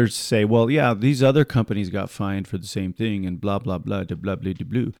seen others say, well, yeah, these other companies got fined for the same thing and blah, blah, blah, blah, blah, blah,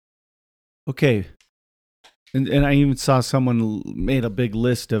 blah. Okay. And I even saw someone made a big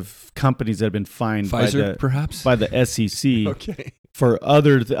list of companies that have been fined Pfizer, perhaps? by the SEC okay. for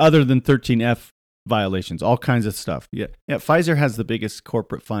other than 13F violations, all kinds of stuff. Yeah, Pfizer has the biggest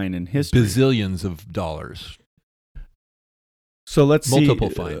corporate fine in history. Bazillions of dollars. So let's Multiple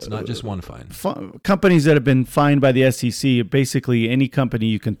see. fines, not just one fine. Companies that have been fined by the SEC, basically any company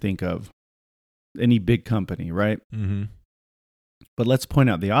you can think of, any big company, right? Mm-hmm. But let's point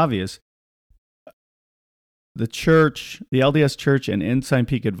out the obvious. The church, the LDS Church and Ensign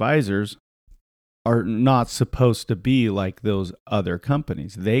Peak Advisors are not supposed to be like those other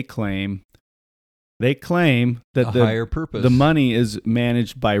companies. They claim that higher purpose. The money is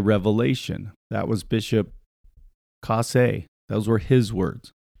managed by revelation. That was Bishop Casse. Those were his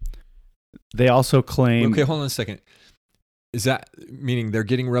words. They also claim... Okay, hold on a second. Is that meaning they're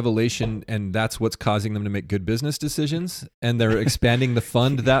getting revelation and that's what's causing them to make good business decisions, and they're expanding the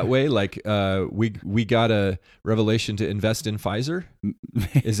fund that way? Like we got a revelation to invest in Pfizer.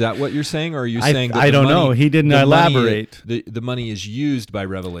 Is that what you're saying, or are you saying that I don't know? He didn't elaborate. The money is used by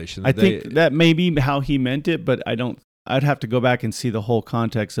revelation. I think that may be how he meant it, but I don't. I'd have to go back and see the whole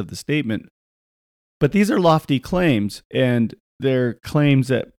context of the statement. But these are lofty claims, and they're claims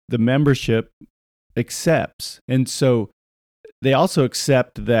that the membership accepts, and so they also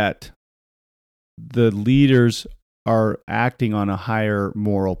accept that the leaders are acting on a higher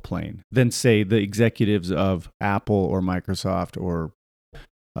moral plane than, say, the executives of Apple or Microsoft or,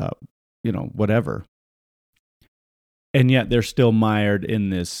 whatever. And yet they're still mired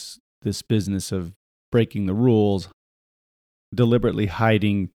in this business of breaking the rules, deliberately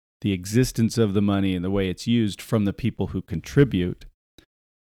hiding the existence of the money and the way it's used from the people who contribute.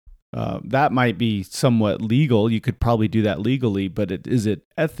 That might be somewhat legal. You could probably do that legally, but is it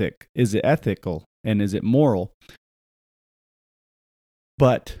ethic? Is it ethical? And is it moral?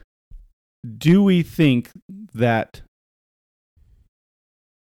 But do we think that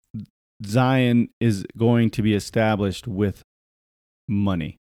Zion is going to be established with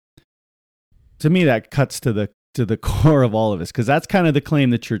money? To me, that cuts to the core of all of this, because that's kind of the claim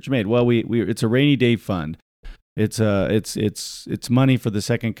the church made. Well, it's a rainy day fund. It's money for the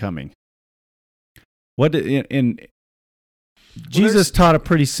second coming. Jesus taught a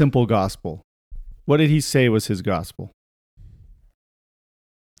pretty simple gospel. What did he say was his gospel?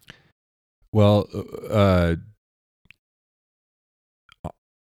 Well,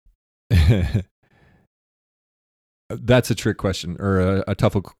 that's a trick question, or a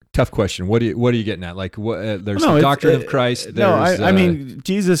tough question. What are you getting at? Like, what? There's the doctrine of Christ. I mean,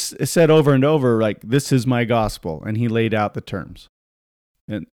 Jesus said over and over, like, "This is my gospel," and he laid out the terms.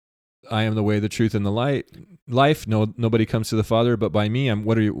 And I am the way, the truth, and the life. No, nobody comes to the Father but by me.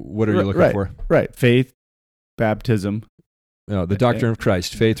 What are you looking for? Right, faith, baptism. No, the doctrine of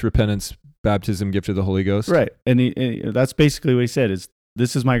Christ: faith, repentance, baptism, gift of the Holy Ghost. Right, and that's basically what he said: is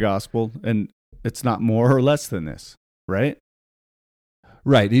this is my gospel, and it's not more or less than this. Right.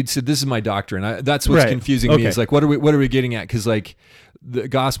 Right. He said, "This is my doctrine." That's what's confusing me. It's like, what are we getting at? Because like the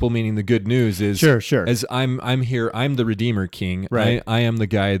gospel, meaning the good news, is sure. As I'm here, I'm the Redeemer King. Right. I am the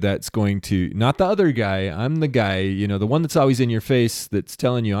guy that's going to, not the other guy. I'm the guy, the one that's always in your face, that's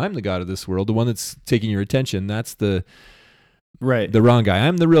telling you I'm the God of this world. The one that's taking your attention. That's the wrong guy.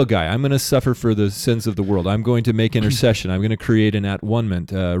 I'm the real guy. I'm going to suffer for the sins of the world. I'm going to make intercession. I'm going to create an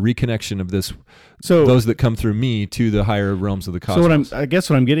at-one-ment, reconnection of this. So those that come through me to the higher realms of the cosmos. So I guess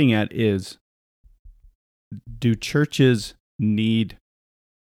what I'm getting at is, do churches need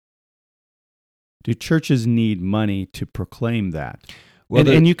money to proclaim that? Well,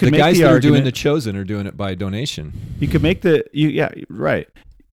 and you can the make guys the that argument, are doing the chosen are doing it by donation. You could make right.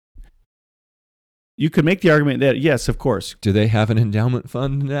 You could make the argument that, yes, of course. Do they have an endowment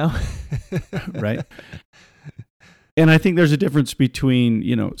fund now? Right. And I think there's a difference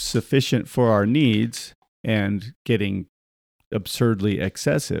between, sufficient for our needs and getting absurdly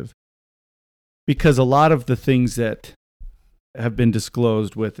excessive. Because a lot of the things that have been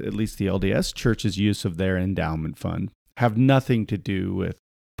disclosed with at least the LDS Church's use of their endowment fund have nothing to do with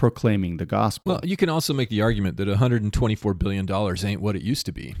proclaiming the gospel. Well, you can also make the argument that $124 billion ain't what it used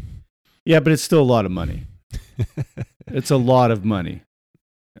to be. Yeah, but it's still a lot of money. It's a lot of money.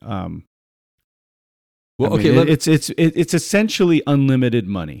 It's essentially unlimited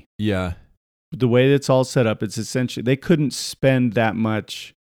money. Yeah. The way it's all set up, it's essentially, they couldn't spend that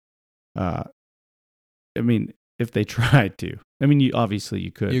much. If they tried to. Obviously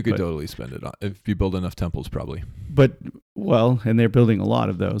you could. You could totally spend it if you build enough temples, probably. And they're building a lot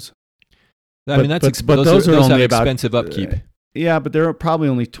of those. Those are only have expensive upkeep. Yeah, but they're probably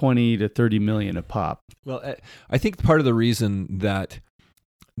only 20 to 30 million a pop. Well, I think part of the reason that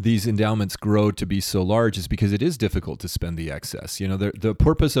these endowments grow to be so large is because it is difficult to spend the excess. The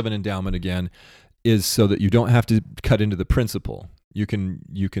purpose of an endowment, again, is so that you don't have to cut into the principal. You can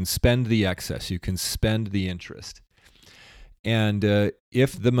spend the excess. You can spend the interest. And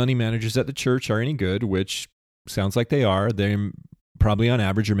if the money managers at the church are any good, which sounds like they are, they probably on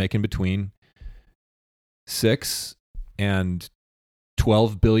average are making between $6 and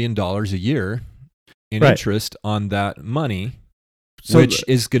 $12 billion a year in interest on that money, which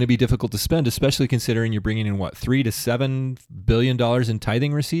is going to be difficult to spend, especially considering you're bringing in $3 to $7 billion in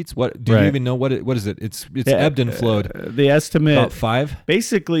tithing receipts. What do you even know? What is it? It's ebbed and flowed. The estimate, about 5.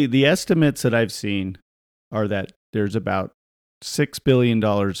 Basically, the estimates that I've seen are that there's about $6 billion,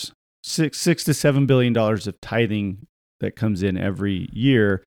 $6 to $7 billion of tithing that comes in every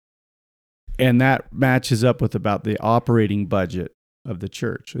year. And that matches up with about the operating budget of the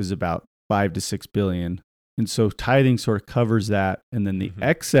church is about 5 to 6 billion. And so tithing sort of covers that. And then the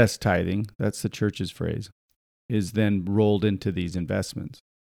excess tithing, that's the church's phrase, is then rolled into these investments.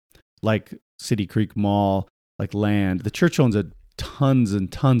 Like City Creek Mall, like land. The church owns tons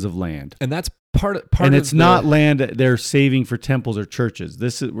and tons of land. And that's part of and it's not land they're saving for temples or churches.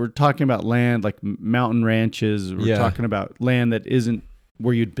 We're talking about land like mountain ranches. We're talking about land that isn't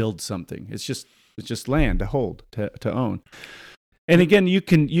where you'd build something. It's just land to hold, to own. And again, we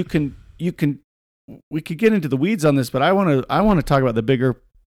could get into the weeds on this, but I want to talk about the bigger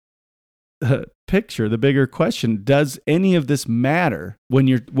picture, the bigger question. Does any of this matter when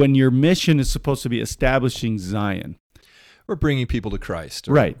your mission is supposed to be establishing Zion? Or bringing people to Christ.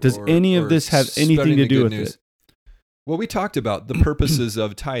 Right. Does any of this have anything to do with it? Well, we talked about the purposes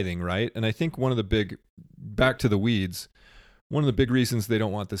of tithing, right? And I think back to the weeds, one of the big reasons they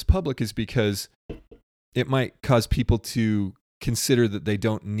don't want this public is because it might cause people to consider that they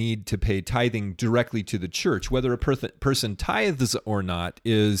don't need to pay tithing directly to the church. Whether a person tithes or not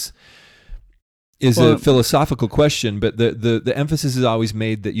is a philosophical question, but the emphasis is always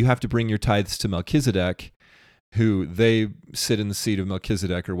made that you have to bring your tithes to Melchizedek, who they sit in the seat of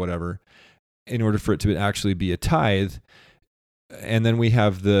Melchizedek or whatever, in order for it to actually be a tithe. And then we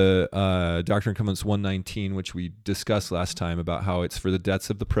have the Doctrine and Covenants 119, which we discussed last time about how it's for the debts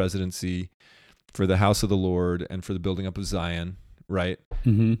of the presidency, for the house of the Lord, and for the building up of Zion, right?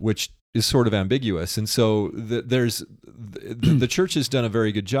 Mm-hmm. Which is sort of ambiguous. And so the church has done a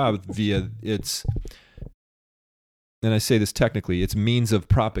very good job via its, and I say this technically, its means of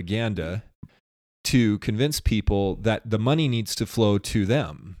propaganda to convince people that the money needs to flow to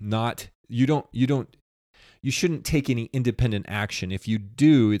them. You shouldn't take any independent action. If you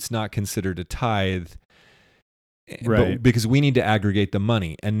do, it's not considered a tithe, right? Because we need to aggregate the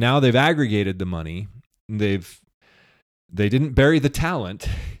money. And now they've aggregated the money. They didn't bury the talent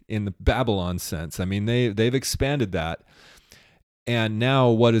in the Babylon sense. I mean, they've expanded that. And now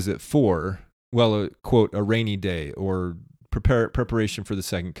what is it for? Well, quote, a rainy day or preparation for the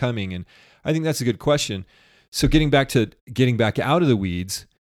second coming. And I think that's a good question. So getting back out of the weeds,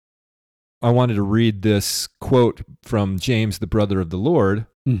 I wanted to read this quote from James, the brother of the Lord.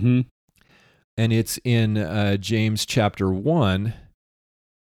 Mm-hmm. And it's in James chapter 1.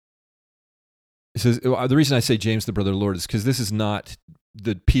 It says, the reason I say James, the brother of the Lord, is because this is not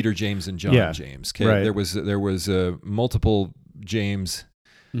the Peter, James, and John James. Okay? Right. There was multiple James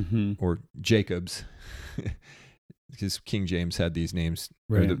or Jacobs, because King James had these names.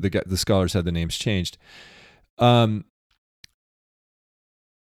 Right. The scholars had the names changed. That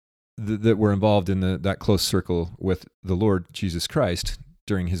were involved in that close circle with the Lord Jesus Christ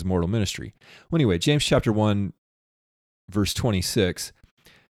during his mortal ministry. Well, anyway, James chapter 1, verse 26,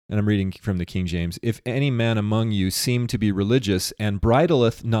 and I'm reading from the King James. If any man among you seem to be religious and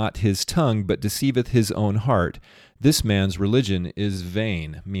bridleth not his tongue, but deceiveth his own heart, this man's religion is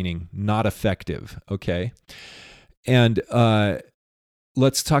vain, meaning not effective, okay? And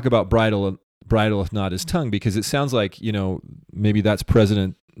let's talk about bridleth not his tongue, because it sounds like, maybe that's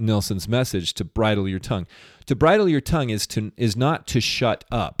President Nelson's message, to bridle your tongue. To bridle your tongue is not to shut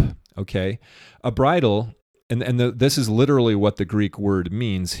up, okay? A bridle, this is literally what the Greek word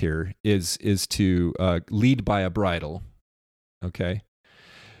means here, is to lead by a bridle, okay?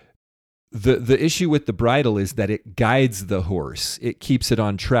 The issue with the bridle is that it guides the horse. It keeps it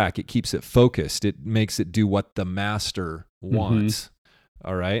on track. It keeps it focused. It makes it do what the master wants,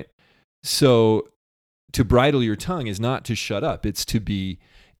 all right? So to bridle your tongue is not to shut up. It's to be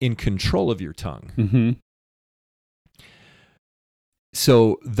in control of your tongue. Mm-hmm.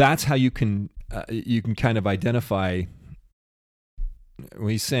 So that's how you can kind of identify. When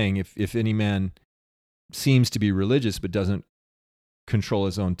he's saying if any man seems to be religious but doesn't control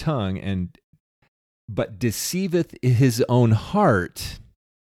his own tongue but deceiveth his own heart.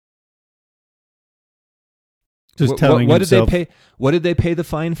 Just telling what himself, did they pay? What did they pay the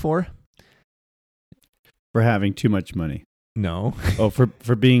fine for? For having too much money. No.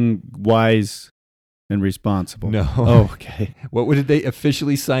 for being wise and responsible. No. Oh, okay. What did they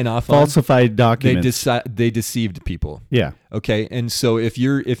officially sign off on? Falsified documents. They deceived people. Yeah. Okay. And so if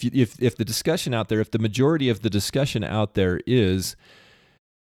the discussion out there, if the majority of the discussion out there is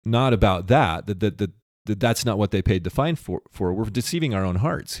not about that's not what they paid the fine for, we're deceiving our own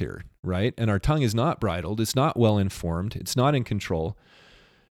hearts here, right? And our tongue is not bridled. It's not well informed. It's not in control.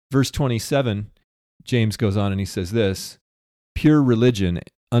 Verse 27, James goes on and he says this: pure religion,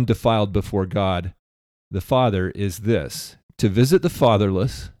 undefiled before God the Father, is this, to visit the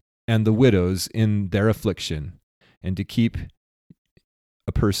fatherless and the widows in their affliction, and to keep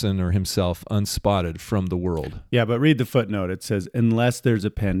a person or himself unspotted from the world. Yeah, but read the footnote. It says, unless there's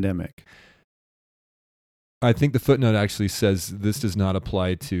a pandemic. I think the footnote actually says this does not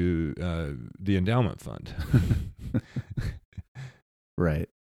apply to the endowment fund. Right.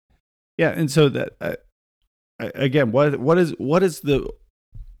 Yeah, and so that again, what is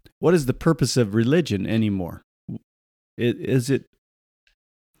the purpose of religion anymore? Is it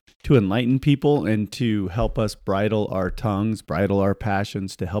to enlighten people and to help us bridle our tongues, bridle our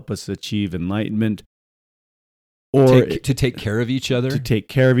passions, to help us achieve enlightenment? Or to take care of each other? To take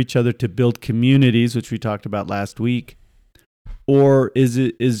care of each other, to build communities, which we talked about last week? Or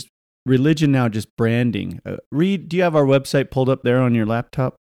is religion now just branding? Reed, do you have our website pulled up there on your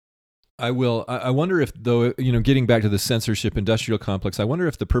laptop? I will. I wonder if, though, getting back to the censorship industrial complex, I wonder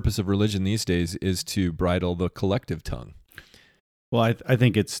if the purpose of religion these days is to bridle the collective tongue. Well, I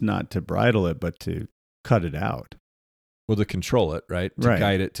think it's not to bridle it, but to cut it out. Well, to control it, right? To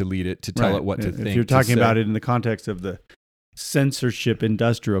guide it, to lead it, to tell it what to think. If you're talking about it in the context of the censorship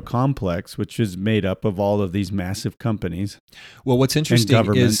industrial complex, which is made up of all of these massive companies. Well, what's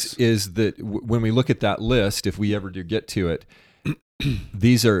interesting is that when we look at that list, if we ever do get to it,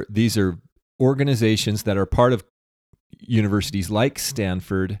 these are organizations that are part of universities like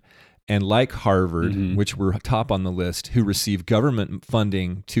Stanford and like Harvard, which were top on the list, who receive government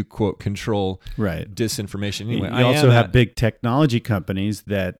funding to, quote, control disinformation. Anyway, you also have big technology companies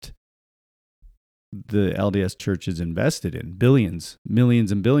that the LDS Church is invested in, millions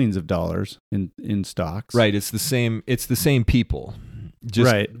and billions of dollars in stocks. Right. It's the same people,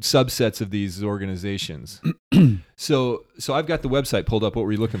 just subsets of these organizations. So I've got the website pulled up. What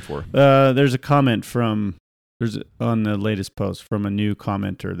were you looking for? There's a comment on the latest post from a new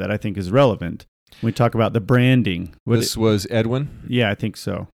commenter that I think is relevant. We talk about the branding. This was Edwin? Yeah, I think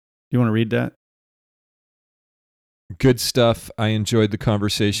so. You want to read that? Good stuff. I enjoyed the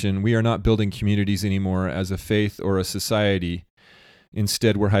conversation. We are not building communities anymore as a faith or a society.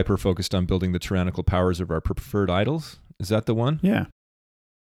 Instead, we're hyper-focused on building the tyrannical powers of our preferred idols. Is that the one? Yeah.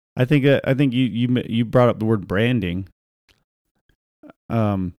 I think you brought up the word branding.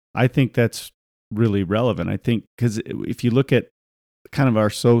 I think that's really relevant. I think because if you look at kind of our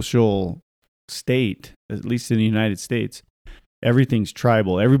social state, at least in the United States, everything's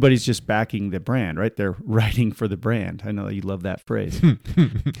tribal. Everybody's just backing the brand, right? They're writing for the brand. I know you love that phrase.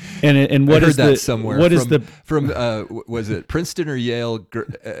 and what I heard is that somewhere? What from was it Princeton or Yale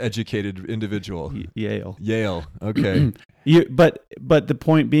educated individual? Yale. Okay. But the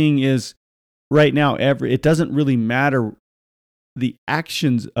point being is, right now, it doesn't really matter. The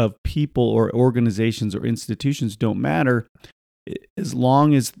actions of people or organizations or institutions don't matter as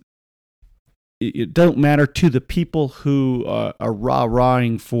long as it don't matter to the people who are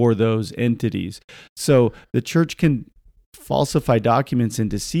rah-rahing for those entities. So the church can falsify documents and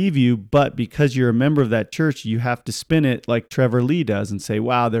deceive you, but because you're a member of that church, you have to spin it like Trevor Lee does and say,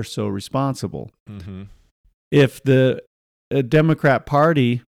 wow, they're so responsible. Mm-hmm. If the Democrat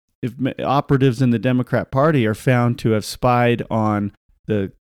Party, if operatives in the Democrat Party are found to have spied on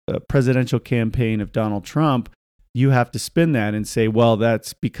the presidential campaign of Donald Trump, you have to spin that and say, well,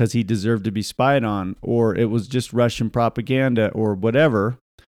 that's because he deserved to be spied on, or it was just Russian propaganda, or whatever,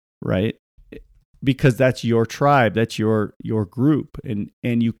 right? Because that's your tribe, that's your group, and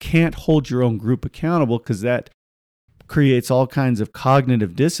you can't hold your own group accountable because that creates all kinds of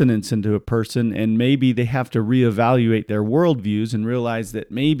cognitive dissonance into a person, and maybe they have to reevaluate their worldviews and realize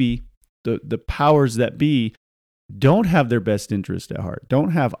that maybe the powers that be don't have their best interest at heart,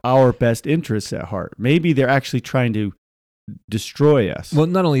 don't have our best interests at heart. Maybe they're actually trying to destroy us. Well,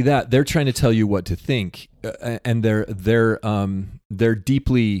 not only that, they're trying to tell you what to think, and they're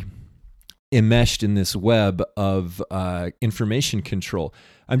deeply enmeshed in this web of information control.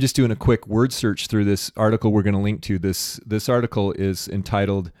 I'm just doing a quick word search through this article we're going to link to. This article is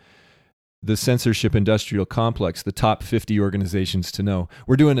entitled "The Censorship Industrial Complex: The Top 50 Organizations to Know."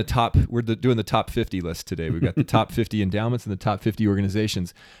 We're doing the top 50 list today. We've got the top 50 endowments and the top 50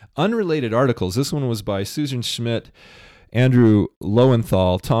 organizations. Unrelated articles. This one was by Susan Schmidt, Andrew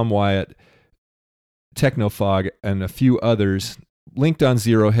Lowenthal, Tom Wyatt, Technofog, and a few others. Linked on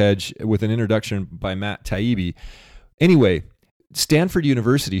Zero Hedge with an introduction by Matt Taibbi. Anyway, Stanford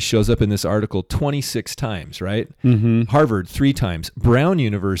University shows up in this article 26 times, right? Mm-hmm. Harvard 3 times. Brown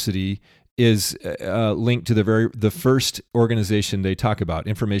University is linked to the first organization they talk about,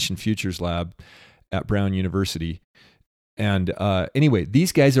 Information Futures Lab at Brown University. And anyway,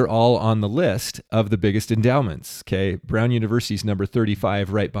 these guys are all on the list of the biggest endowments. Okay, Brown University's number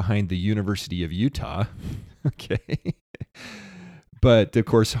 35, right behind the University of Utah. Okay. But of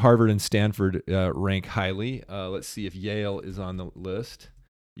course, Harvard and Stanford rank highly. Let's see if Yale is on the list.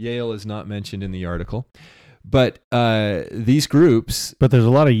 Yale is not mentioned in the article. But these groups... But there's a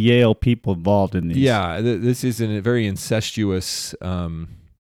lot of Yale people involved in these. Yeah, this is a very incestuous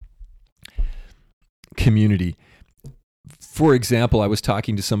community. For example, I was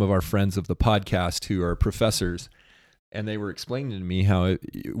talking to some of our friends of the podcast who are professors, and they were explaining to me how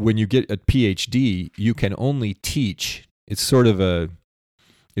when you get a PhD, you can only teach. It's sort of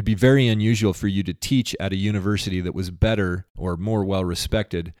it'd be very unusual for you to teach at a university that was better or more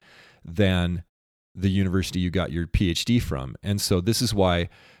well-respected than the university you got your PhD from. And so this is why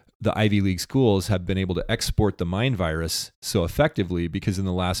the Ivy League schools have been able to export the mind virus so effectively, because in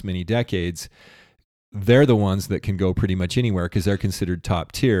the last many decades, they're the ones that can go pretty much anywhere because they're considered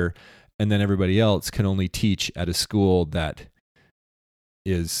top tier. And then everybody else can only teach at a school that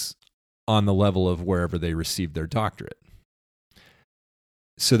is on the level of wherever they received their doctorate.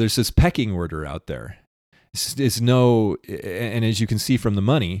 So there's this pecking order out there. And as you can see from the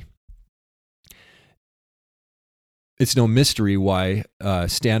money, it's no mystery why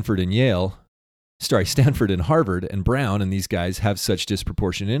Stanford and Harvard and Brown and these guys have such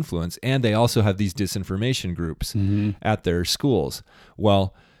disproportionate influence. And they also have these disinformation groups at their schools.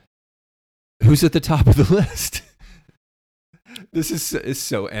 Well, who's at the top of the list? This is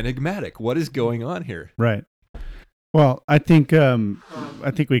so enigmatic. What is going on here? Right. Well, I think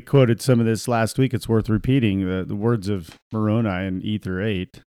we quoted some of this last week. It's worth repeating the words of Moroni in Ether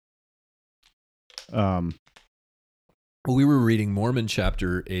 8. Well, we were reading Mormon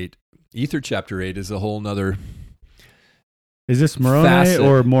chapter 8. Ether chapter 8 is a whole nother. Is this Moroni facet.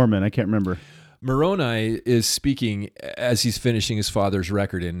 or Mormon? I can't remember. Moroni is speaking as he's finishing his father's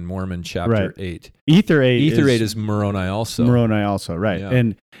record in Mormon chapter 8. Ether 8 is Moroni also. Moroni also, right. Yeah.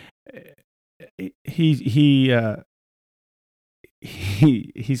 And he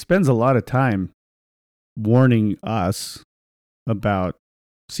spends a lot of time warning us about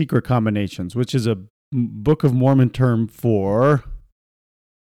secret combinations, which is a Book of Mormon term for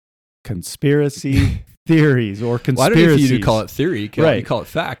conspiracy theories or conspiracies. Well, I don't know if you call it theory. Right. You call it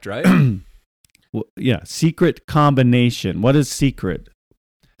fact, right? Well, yeah, secret combination. What is secret?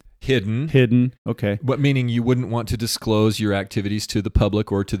 Hidden. Okay. What meaning you wouldn't want to disclose your activities to the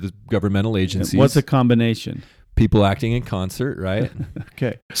public or to the governmental agencies. What's a combination? People acting in concert, right?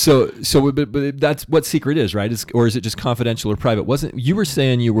 Okay. So, but that's what secret is, right? Or is it just confidential or private? You were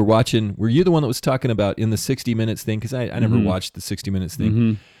saying you were watching? Were you the one that was talking about in the 60 Minutes thing? Because I never watched the 60 Minutes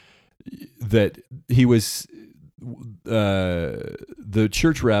thing. That he was the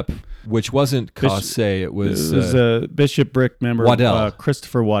church rep, which wasn't Cossé. It was a bishopric member, Waddell.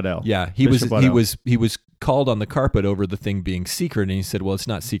 Christopher Waddell. Yeah, he was called on the carpet over the thing being secret, and he said, "Well, it's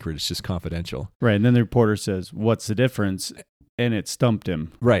not secret; it's just confidential." Right, and then the reporter says, "What's the difference?" And it stumped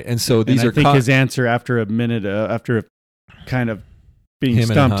him. Right, and so these and are. I think his answer after a minute, after kind of being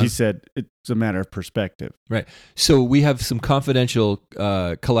stumped, he said, "It's a matter of perspective." Right. So we have some confidential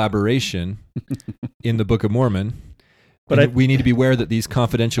collaboration in the Book of Mormon. But we need to be aware that these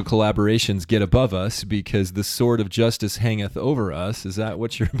confidential collaborations get above us because the sword of justice hangeth over us. Is that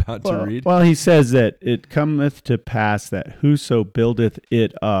what you're about to read? Well, he says that it cometh to pass that whoso buildeth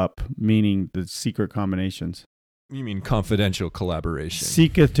it up, meaning the secret combinations. You mean confidential collaboration.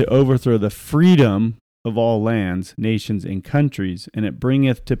 Seeketh to overthrow the freedom of all lands, nations, and countries, and it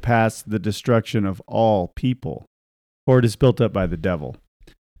bringeth to pass the destruction of all people, for it is built up by the devil.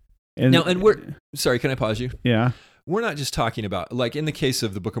 And sorry, can I pause you? Yeah. We're not just talking about, like in the case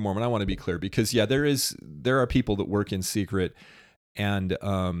of the Book of Mormon, I want to be clear because, there are people that work in secret and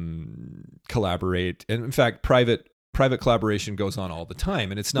collaborate. And in fact, private collaboration goes on all the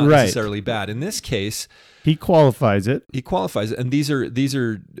time, and it's not necessarily bad. In this case, he qualifies it. And these are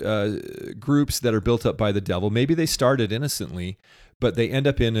groups that are built up by the devil. Maybe they started innocently, but they end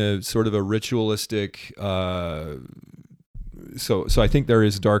up in a sort of a ritualistic. So I think there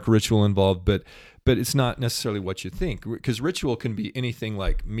is dark ritual involved, but it's not necessarily what you think, because ritual can be anything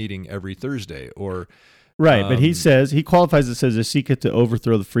like meeting every Thursday or. Right, but he qualifies it, says, seeketh to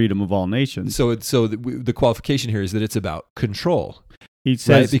overthrow the freedom of all nations. So the qualification here is that it's about control. He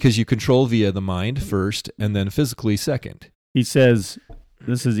says, right? Because you control via the mind first and then physically second. He says,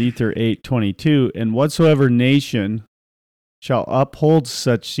 this is Ether 8:22, and whatsoever nation shall uphold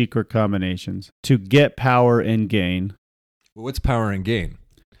such secret combinations to get power and gain. Well, what's power and gain?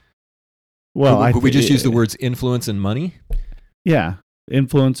 Well, could we just use the words influence and money? Yeah,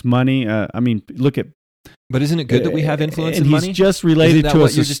 influence, money. Look at. But isn't it good that we have influence and money? He's just related to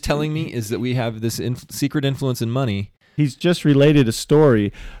what you're just telling me is that we have this secret influence and money. He's just related a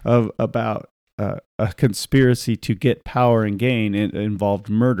story about a conspiracy to get power and gain. It involved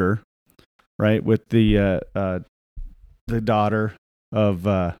murder, right, with the daughter of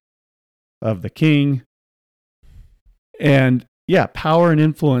the king, and power and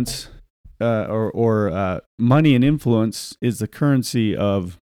influence, or money and influence is the currency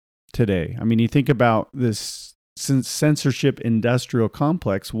of today. I mean, you think about this censorship industrial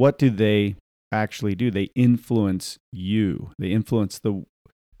complex. What do they actually do? They influence you. They influence the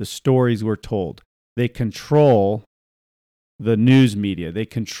stories we're told. They control the news media. They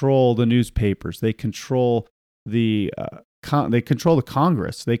control the newspapers. They control the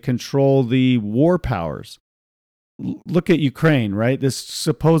Congress. They control the war powers. Look at Ukraine, right? This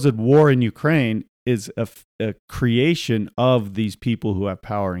supposed war in Ukraine is a creation of these people who have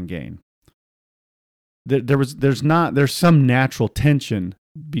power and gain. There's some natural tension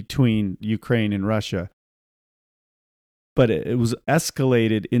between Ukraine and Russia, but it was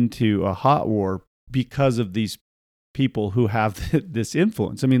escalated into a hot war because of these people who have this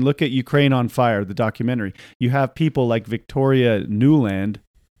influence. I mean, look at Ukraine on Fire, the documentary. You have people like Victoria Nuland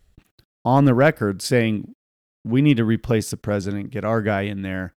on the record saying, we need to replace the president, get our guy in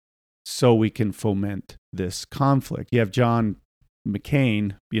there so we can foment this conflict. You have John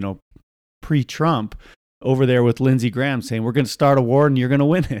McCain, pre-Trump, over there with Lindsey Graham saying, we're going to start a war and you're going to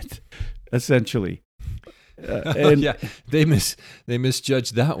win it, essentially. They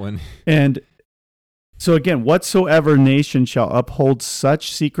misjudged that one. And so again, whatsoever nation shall uphold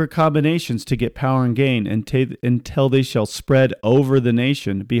such secret combinations to get power and gain until they shall spread over the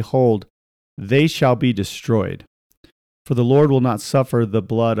nation, behold, they shall be destroyed. For the Lord will not suffer the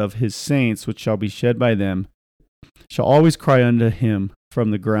blood of his saints, which shall be shed by them, shall always cry unto him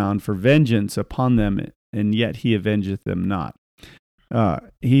from the ground for vengeance upon them, and yet he avengeth them not.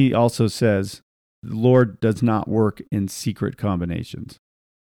 He also says, the Lord does not work in secret combinations.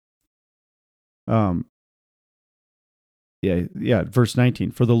 Verse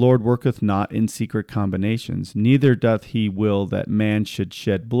 19, for the Lord worketh not in secret combinations, neither doth he will that man should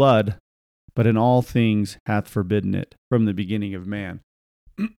shed blood, but in all things hath forbidden it from the beginning of man.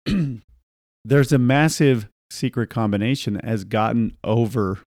 There's a massive secret combination that has gotten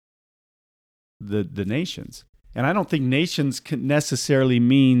over the nations. And I don't think nations necessarily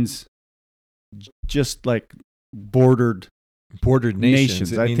means just like bordered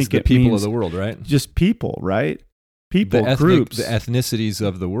nations. I means think the it people means of the world, right? Just people, right? People, groups. The ethnicities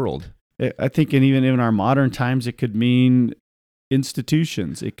of the world. I think even in our modern times, it could mean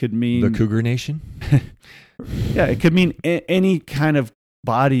institutions. It could mean... The Cougar Nation? It could mean any kind of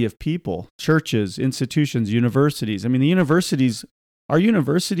body of people, churches, institutions, universities. I mean, our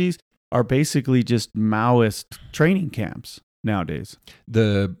universities are basically just Maoist training camps nowadays.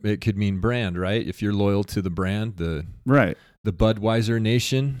 It could mean brand, right? If you're loyal to the brand, the Budweiser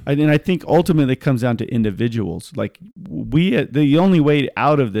Nation. And I think ultimately it comes down to individuals. Like the only way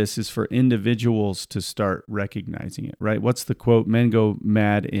out of this is for individuals to start recognizing it, right? What's the quote? Men go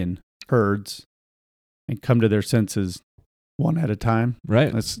mad in herds and come to their senses one at a time.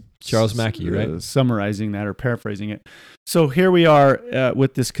 Right. That's Charles Mackey, right? Summarizing that or paraphrasing it. So here we are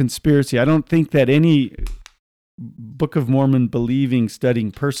with this conspiracy. I don't think that any Book of Mormon believing,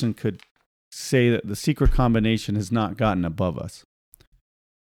 studying person could say that the secret combination has not gotten above us.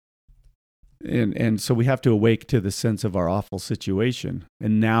 And so we have to awake to the sense of our awful situation.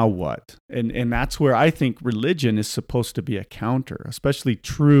 And now what? And that's where I think religion is supposed to be a counter, especially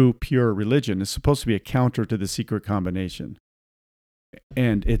true, pure religion is supposed to be a counter to the secret combination.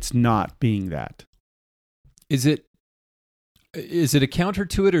 And it's not being that. Is it a counter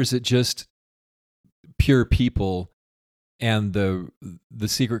to it, or is it just pure people, and the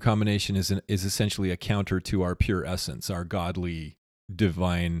secret combination is essentially a counter to our pure essence, our godly,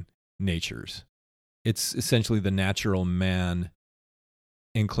 divine natures? It's essentially the natural man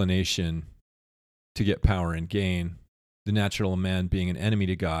inclination to get power and gain, the natural man being an enemy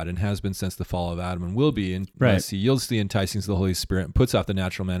to God and has been since the fall of Adam and will be, unless he yields to the enticings of the Holy Spirit and puts off the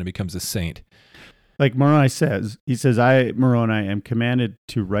natural man and becomes a saint. Like Moroni says, he says, I, Moroni, am commanded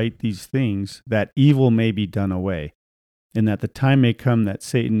to write these things that evil may be done away, and that the time may come that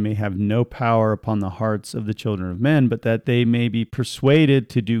Satan may have no power upon the hearts of the children of men, but that they may be persuaded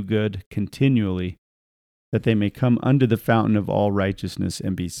to do good continually, that they may come unto the fountain of all righteousness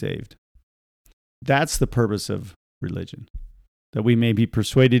and be saved. That's the purpose of religion, that we may be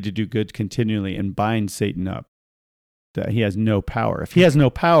persuaded to do good continually and bind Satan up, that he has no power. If he has no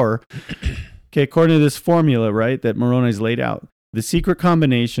power... Okay, according to this formula, right, that Moroni's laid out, the secret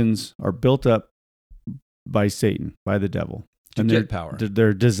combinations are built up by Satan, by the devil. To get power.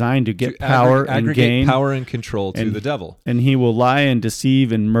 They're designed to get power and gain. Power and control to the devil. And he will lie and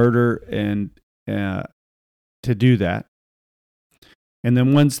deceive and murder and to do that. And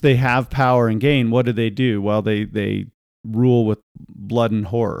then once they have power and gain, what do? Well, they rule with blood and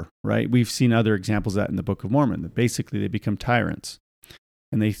horror, right? We've seen other examples of that in the Book of Mormon, that basically they become tyrants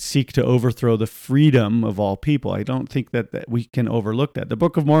and they seek to overthrow the freedom of all people. I don't think that we can overlook that. The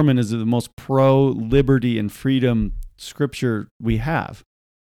Book of Mormon is the most pro-liberty and freedom scripture we have.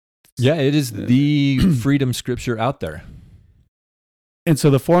 Yeah, it is the freedom scripture out there. And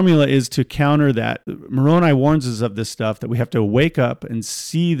so the formula is to counter that. Moroni warns us of this stuff, that we have to wake up and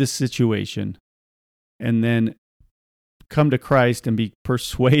see the situation and then come to Christ and be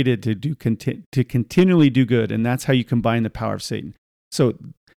persuaded to continually do good. And that's how you combine the power of Satan. So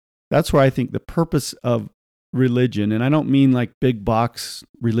that's where I think the purpose of religion, and I don't mean like big box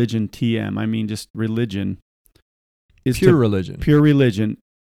religion TM, I mean just religion. Pure religion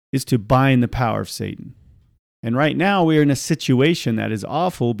is to bind the power of Satan. And right now we are in a situation that is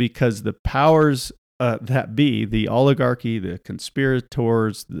awful because the powers that be, the oligarchy, the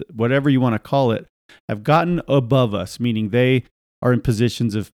conspirators, whatever you want to call it, have gotten above us, meaning they are in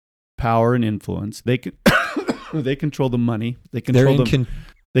positions of power and influence. They can they control the money. They control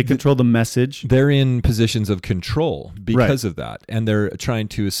they control the message. They're in positions of control because of that, and they're trying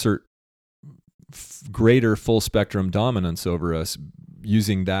to assert greater full spectrum dominance over us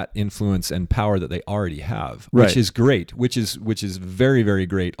using that influence and power that they already have, which is great, which is very, very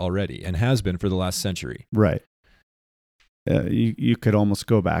great already, and has been for the last century. Right. You could almost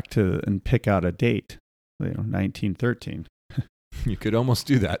go back to and pick out a date, 1913. You could almost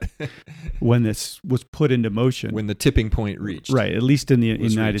do that. When this was put into motion. When the tipping point reached. Right, at least in the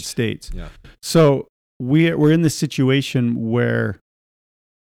United States. Yeah. So we're in this situation where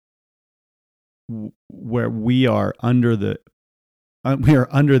we are under the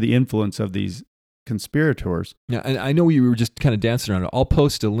influence of these conspirators. Yeah, and I know we were just kind of dancing around it. I'll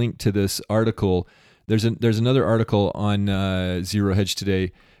post a link to this article. There's another article on Zero Hedge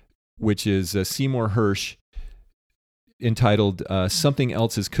today, which is Seymour Hersh, entitled "Something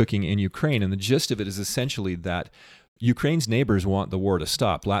Else is Cooking in Ukraine," and the gist of it is essentially that Ukraine's neighbors want the war to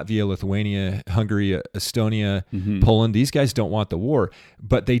stop. Latvia, Lithuania, Hungary, Estonia, Poland, these guys don't want the war,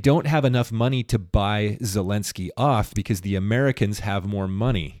 but they don't have enough money to buy Zelensky off because the Americans have more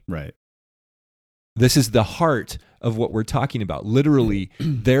money. Right. This is the heart of what we're talking about. Literally,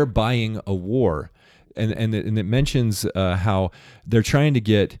 they're buying a war. And it mentions how they're trying to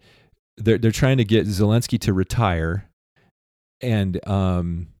get Zelensky to retire, and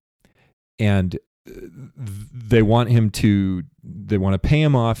they want to pay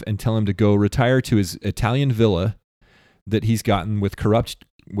him off and tell him to go retire to his Italian villa that he's gotten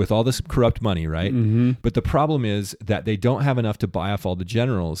with all this corrupt money, right? Mm-hmm. But the problem is that they don't have enough to buy off all the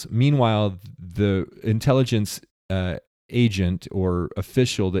generals. Meanwhile, the intelligence agent or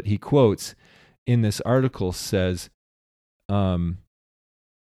official that he quotes in this article says, let's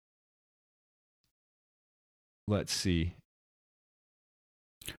see.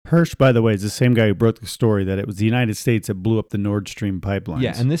 Hersh, by the way, is the same guy who broke the story that it was the United States that blew up the Nord Stream pipelines.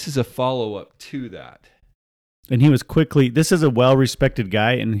 Yeah, and this is a follow-up to that. And he was this is a well-respected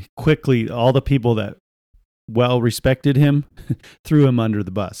guy, and quickly all the people that well-respected him threw him under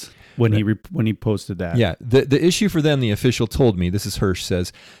the bus when he posted that. Yeah, the issue for them, the official told me, this is Hersh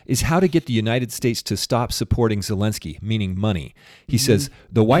says, is how to get the United States to stop supporting Zelensky, meaning money. He says,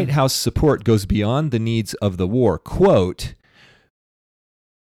 the White House support goes beyond the needs of the war. Quote,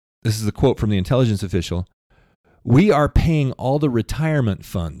 this is the quote from the intelligence official, "We are paying all the retirement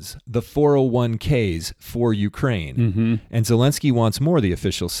funds, the 401ks for Ukraine." Mm-hmm. And Zelensky wants more, the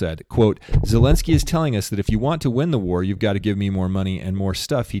official said. Quote, "Zelensky is telling us that if you want to win the war, you've got to give me more money and more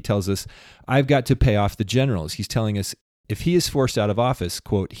stuff. He tells us, I've got to pay off the generals. He's telling us if he is forced out of office,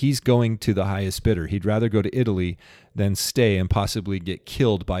 quote, he's going to the highest bidder. He'd rather go to Italy than stay and possibly get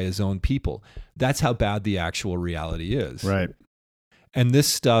killed by his own people." That's how bad the actual reality is. Right. And this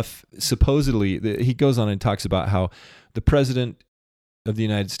stuff, supposedly, he goes on and talks about how the president of the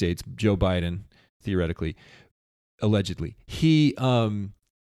United States, Joe Biden, theoretically, allegedly, he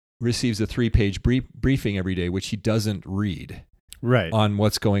receives a 3-page briefing every day, which he doesn't read. Right. On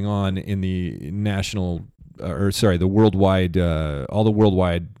what's going on in the the worldwide, all the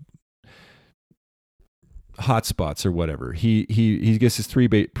worldwide hotspots or whatever. He gets his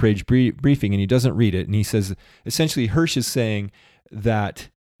 3-page briefing and he doesn't read it. And he says, essentially, Hersh is saying that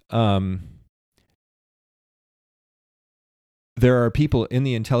there are people in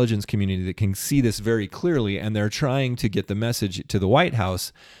the intelligence community that can see this very clearly, and they're trying to get the message to the White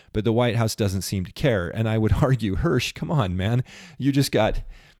House, but the White House doesn't seem to care. And I would argue, Hersh, come on, man, you just got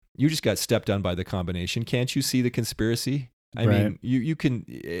stepped on by the combination. Can't you see the conspiracy? I mean, you can,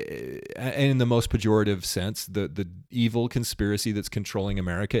 and in the most pejorative sense, the evil conspiracy that's controlling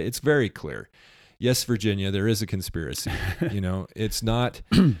America, it's very clear. Yes, Virginia, there is a conspiracy. It's not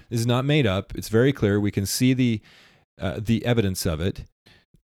made up. It's very clear. We can see the evidence of it.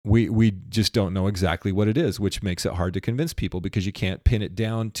 We just don't know exactly what it is, which makes it hard to convince people because you can't pin it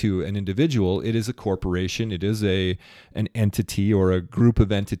down to an individual. It is a corporation. It is an entity or a group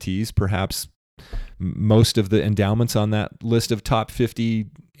of entities, perhaps most of the endowments on that list of top 50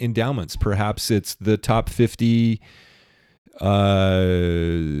 endowments. Perhaps it's the top 50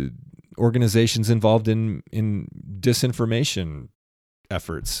 organizations involved in disinformation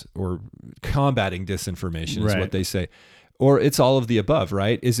efforts or combating disinformation is what they say. Or it's all of the above,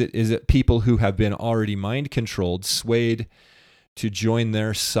 right? Is it people who have been already mind controlled, swayed to join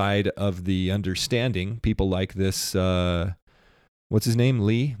their side of the understanding? People like this, what's his name?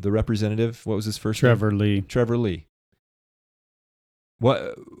 Lee, the representative. What was his first name? Trevor Lee.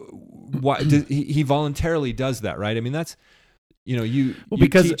 Why he voluntarily does that, right? I mean, that's,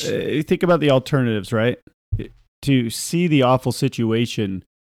 because you think about the alternatives, right? To see the awful situation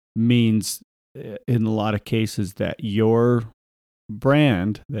means, in a lot of cases, that your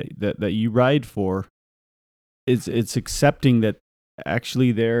brand that you ride for it's accepting that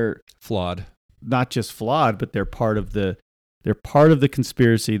actually they're flawed. Not just flawed, but they're part of the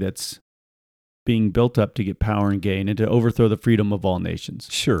conspiracy that's being built up to get power and gain and to overthrow the freedom of all nations.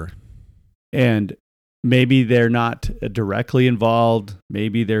 Sure. And maybe they're not directly involved.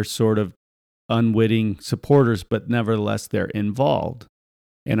 Maybe they're sort of unwitting supporters, but nevertheless they're involved.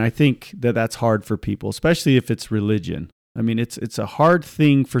 And I think that that's hard for people, especially if it's religion. I mean, it's a hard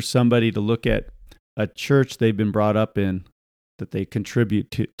thing for somebody to look at a church they've been brought up in, that they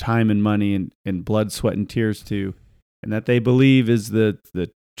contribute to time and money and blood, sweat, and tears to, and that they believe is the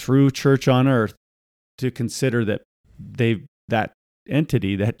true church on earth, to consider that that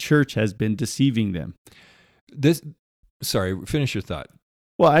entity, that church, has been deceiving them. Finish your thought.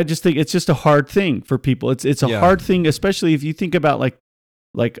 Well, I just think it's just a hard thing for people. It's a hard thing, especially if you think about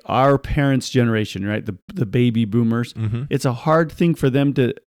like our parents' generation, right? The baby boomers. Mm-hmm. It's a hard thing for them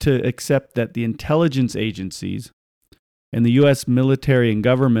to accept that the intelligence agencies and the U.S. military and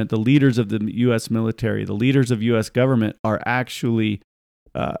government, the leaders of the U.S. military, the leaders of U.S. government, are actually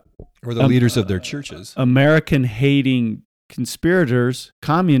or the leaders of their churches, American-hating conspirators,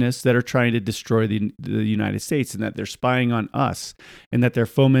 communists that are trying to destroy the United States, and that they're spying on us, and that they're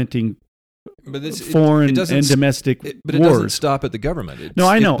fomenting foreign and domestic wars. But it doesn't stop at the government.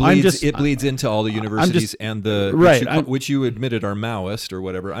 I know. It bleeds into all the universities and the which you admitted are Maoist or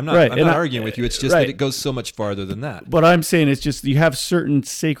whatever. I'm not arguing with you. It's just that it goes so much farther than that. What I'm saying is just you have certain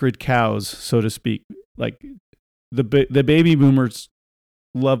sacred cows, so to speak, like the baby boomers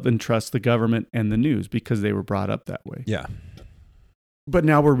love and trust the government and the news because they were brought up that way. Yeah. But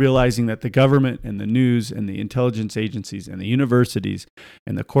now we're realizing that the government and the news and the intelligence agencies and the universities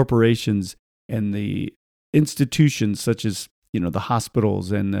and the corporations and the institutions such as, the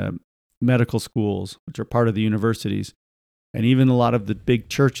hospitals and the medical schools, which are part of the universities, and even a lot of the big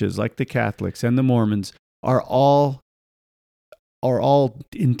churches like the Catholics and the Mormons are all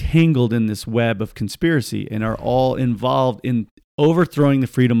entangled in this web of conspiracy and are all involved in overthrowing the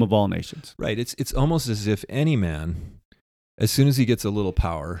freedom of all nations. Right. It's almost as if any man, as soon as he gets a little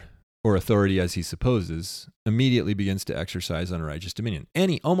power or authority, as he supposes, immediately begins to exercise unrighteous dominion.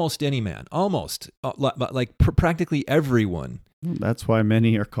 Almost any man, practically everyone. That's why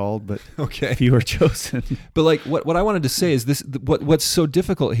many are called, but okay, few are chosen. But what I wanted to say is this: what's so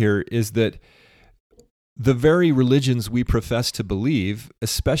difficult here is that the very religions we profess to believe,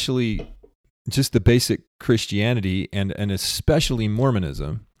 especially just the basic Christianity and especially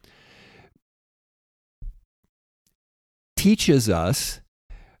Mormonism, teaches us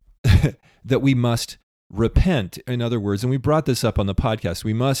that we must repent. In other words, and we brought this up on the podcast,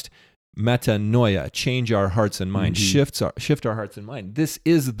 we must metanoia, change our hearts and mind, shift our hearts and mind. This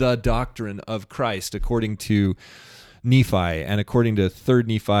is the doctrine of Christ according to Nephi and according to 3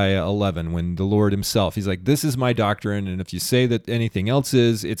 Nephi 11, when the Lord himself, he's like, this is my doctrine, and if you say that anything else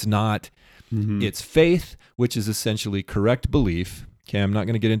is, it's not. It's faith, which is essentially correct belief. Okay, I'm not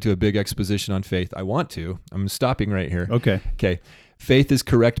going to get into a big exposition on faith. I want to. I'm stopping right here. Okay. Faith is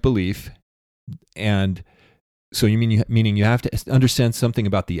correct belief, and so meaning you have to understand something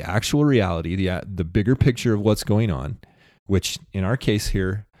about the actual reality, the bigger picture of what's going on, which in our case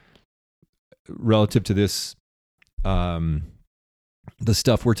here, relative to this, the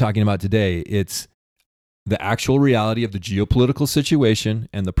stuff we're talking about today, it's the actual reality of the geopolitical situation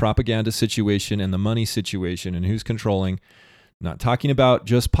and the propaganda situation and the money situation and who's controlling. Not talking about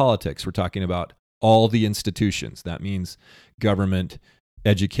just politics. We're talking about all the institutions. That means government,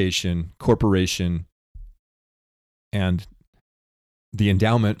 education, corporation, and the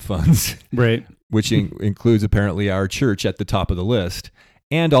endowment funds, Right. which includes apparently our church at the top of the list,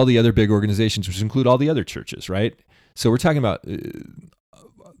 and all the other big organizations, which include all the other churches, right? So we're talking about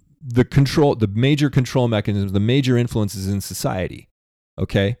the major control mechanisms, the major influences in society.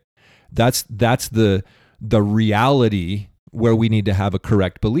 Okay, that's the reality where we need to have a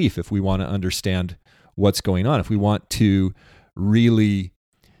correct belief if we want to understand what's going on. If we want to really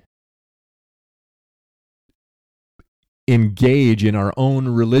engage in our own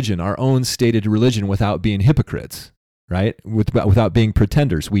religion, our own stated religion, without being hypocrites, right? Without being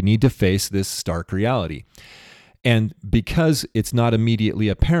pretenders, we need to face this stark reality. And because it's not immediately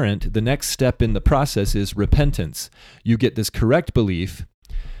apparent, the next step in the process is repentance. You get this correct belief.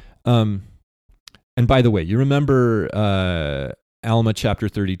 And by the way, you remember Alma chapter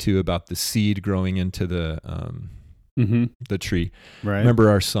 32 about the seed growing into the tree. Right. Remember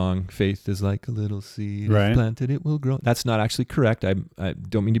our song, "Faith is like a little seed, Right. if planted it will grow." That's not actually correct. I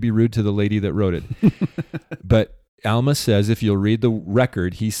don't mean to be rude to the lady that wrote it. But Alma says, if you'll read the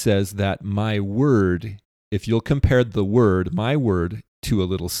record, he says that my word, if you'll compare the word, my word, to a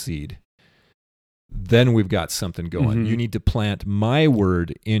little seed, then we've got something going. Mm-hmm. You need to plant my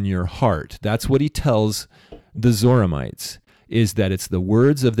word in your heart. That's what he tells the Zoramites, is that it's the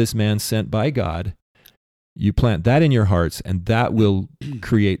words of this man sent by God. You plant that in your hearts, and that will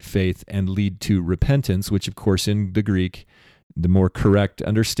create faith and lead to repentance, which, of course, in the Greek, the more correct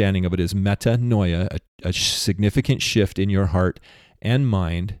understanding of it is metanoia, a significant shift in your heart and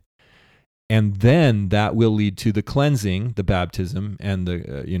mind. And then that will lead to the cleansing, the baptism, and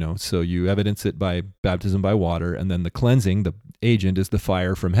so you evidence it by baptism by water, and then the cleansing, the agent, is the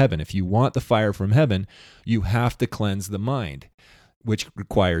fire from heaven. If you want the fire from heaven, you have to cleanse the mind, which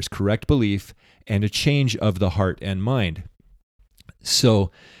requires correct belief and a change of the heart and mind.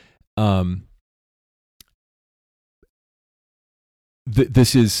 So,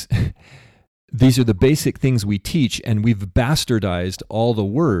 these are the basic things we teach, and we've bastardized all the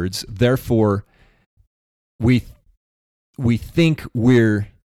words. Therefore, we think we're,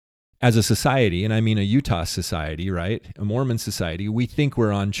 as a society, and I mean a Utah society, right? A Mormon society, we think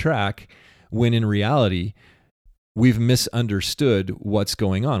we're on track, when in reality, we've misunderstood what's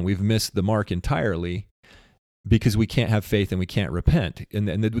going on. We've missed the mark entirely because we can't have faith and we can't repent.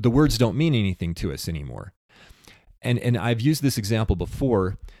 And the words don't mean anything to us anymore. And I've used this example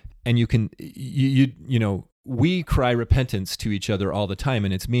before, and we cry repentance to each other all the time,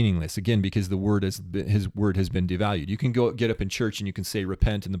 and it's meaningless, again, because his word has been devalued. You can get up in church and you can say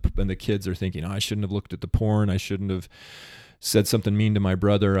repent, and the kids are thinking, I shouldn't have looked at the porn, I shouldn't have said something mean to my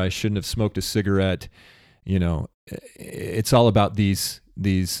brother, I shouldn't have smoked a cigarette. It's all about these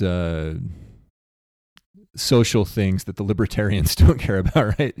social things that the libertarians don't care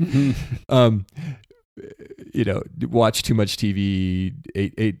about, right? Mm-hmm. Watch too much TV,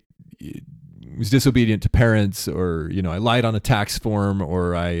 was disobedient to parents, or I lied on a tax form,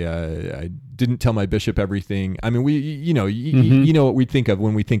 or I didn't tell my bishop everything. I mean, you know what we think of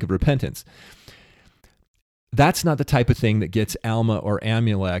when we think of repentance. That's not the type of thing that gets Alma or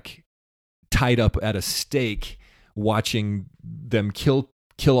Amulek tied up at a stake, watching them kill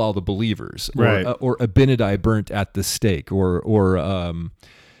all the believers, right? Or Abinadi burnt at the stake, or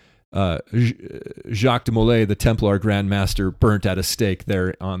Jacques de Molay, the Templar Grand Master, burnt at a stake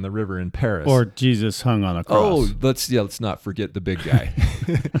there on the river in Paris. Or Jesus hung on a cross. Oh, let's not forget the big guy,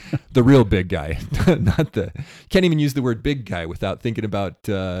 the real big guy. Can't even use the word big guy without thinking about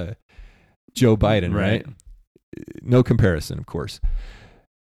Joe Biden, right? No comparison, of course.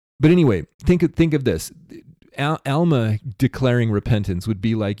 But anyway, think of this. Alma declaring repentance would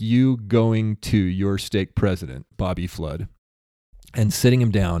be like you going to your stake president, Bobby Flood, and sitting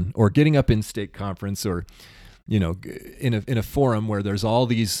him down, or getting up in stake conference, or in a forum where there's all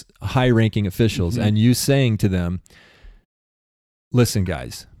these high-ranking officials, and you saying to them, listen,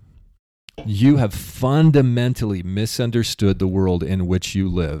 guys, you have fundamentally misunderstood the world in which you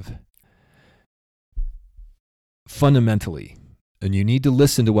live. Fundamentally. And you need to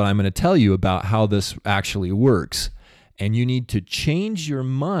listen to what I'm going to tell you about how this actually works. And you need to change your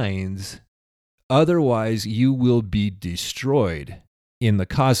minds. Otherwise, you will be destroyed in the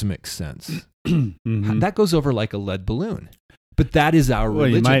cosmic sense. That goes over like a lead balloon. But that is our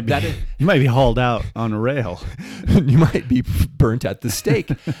religion. You might be hauled out on a rail. You might be burnt at the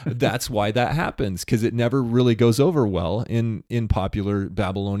stake. That's why that happens, because it never really goes over well in popular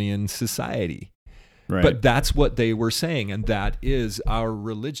Babylonian society. Right. But that's what they were saying, and that is our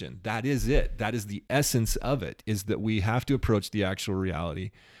religion. That is it. That is the essence of it, is that we have to approach the actual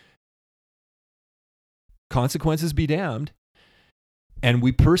reality consequences be damned. And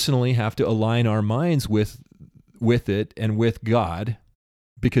we personally have to align our minds with it and with God,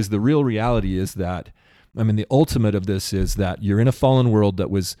 because the real reality is that, the ultimate of this is that you're in a fallen world that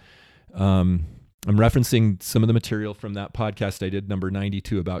was, I'm referencing some of the material from that podcast I did, number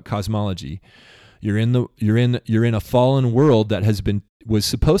 92, about cosmology. You're in a fallen world that was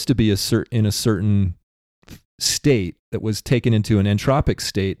supposed to be in a certain state that was taken into an entropic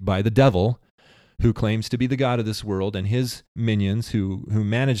state by the devil, who claims to be the god of this world, and his minions who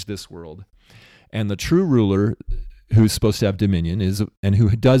manage this world. And the true ruler, who's supposed to have dominion, and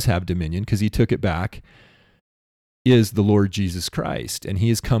who does have dominion because he took it back, is the Lord Jesus Christ. And he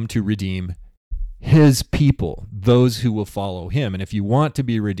has come to redeem his people, those who will follow him. And if you want to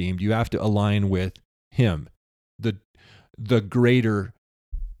be redeemed, you have to align with him, the greater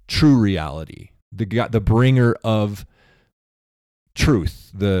true reality, the bringer of truth,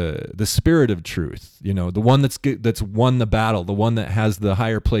 the spirit of truth, the one that's won the battle, the one that has the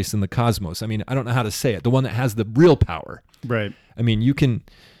higher place in the cosmos. I don't know how to say it. The one that has the real power. Right. You can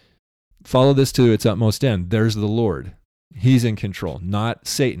follow this to its utmost end. There's the Lord. He's in control, not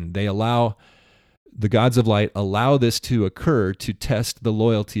Satan. The gods of light allow this to occur to test the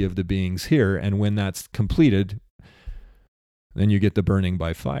loyalty of the beings here. And when that's completed, then you get the burning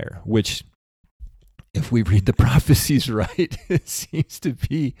by fire, which, if we read the prophecies right, it seems to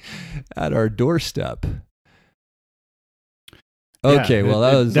be at our doorstep. Okay, yeah,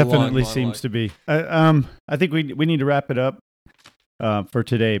 that was definitely seems to be. I think we need to wrap it up for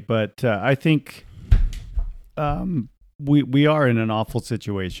today, but I think we are in an awful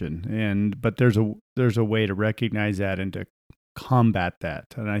situation, but there's a way to recognize that and to combat that,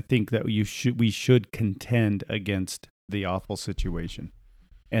 and I think that we should contend against the awful situation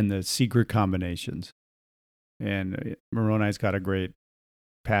and the secret combinations. And Moroni's got a great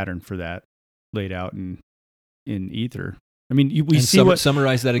pattern for that laid out in Ether.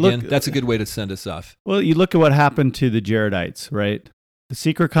 Summarize that again. That's a good way to send us off. Well, you look at what happened to the Jaredites, right? The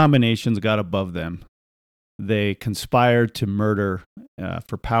secret combinations got above them. They conspired to murder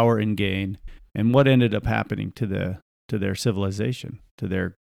for power and gain. And what ended up happening to their civilization, to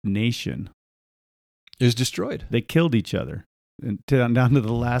their nation? It was destroyed. They killed each other down to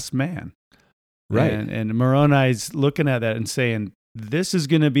the last man. Right. And Moroni's looking at that and saying, this is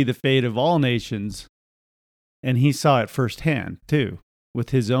going to be the fate of all nations. And he saw it firsthand, too, with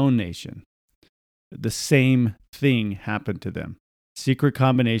his own nation. The same thing happened to them. Secret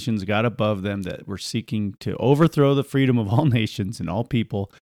combinations got above them that were seeking to overthrow the freedom of all nations and all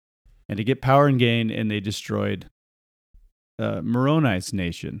people and to get power and gain, and they destroyed Moroni's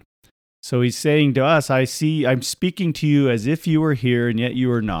nation. So he's saying to us, I'm speaking to you as if you were here, and yet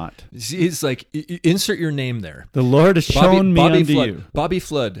you are not. He's like, insert your name there. The Lord has shown me unto you. Bobby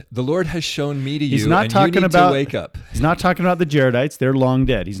Flood, the Lord has shown me to you, he's not and talking you need about, to wake up. He's not talking about the Jaredites. They're long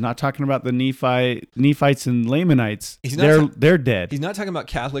dead. He's not talking about the Nephites and Lamanites. They're dead. He's not talking about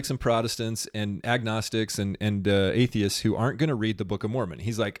Catholics and Protestants and agnostics and atheists who aren't going to read the Book of Mormon.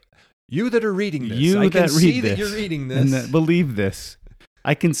 He's like, you that are reading this, I can see that you're reading this. And that believe this.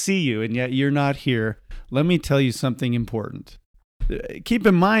 I can see you, and yet you're not here. Let me tell you something important. Keep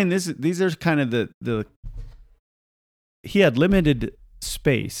in mind, these are kind of the. He had limited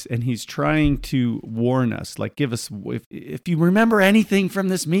space, and he's trying to warn us. Like, give us, if you remember anything from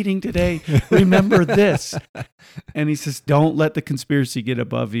this meeting today, remember this. And he says, don't let the conspiracy get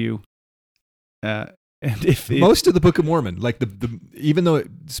above you. And most of the Book of Mormon, like the even though it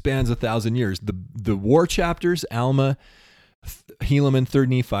spans 1,000 years, the war chapters, Alma, Helaman, 3rd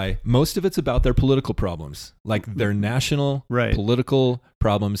Nephi, most of it's about their political problems, like their national political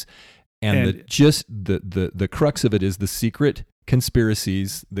problems, and the crux of it is the secret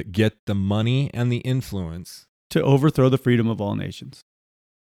conspiracies that get the money and the influence to overthrow the freedom of all nations.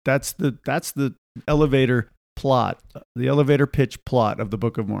 That's the elevator plot, the elevator pitch plot of the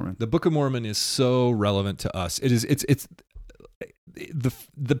Book of Mormon. The Book of Mormon is so relevant to us. It's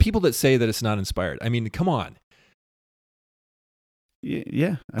the people that say that it's not inspired. I mean, come on.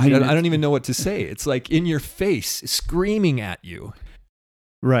 Yeah. I don't even know what to say. It's like in your face, screaming at you.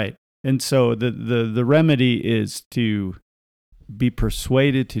 Right. And so the remedy is to be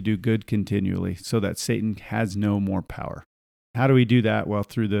persuaded to do good continually so that Satan has no more power. How do we do that? Well,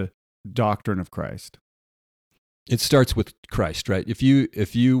 through the doctrine of Christ. It starts with Christ, right? If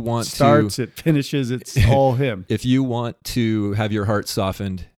you want it finishes, it's all him. If you want to have your heart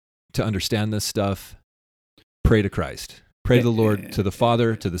softened to understand this stuff, pray to Christ. Pray to the Lord, to the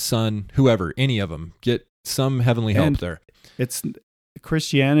Father, to the Son, whoever, any of them. Get some heavenly help there.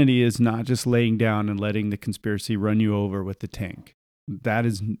 Christianity is not just laying down and letting the conspiracy run you over with the tank. That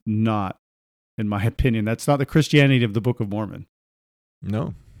is not in my opinion. That's not the Christianity of the Book of Mormon.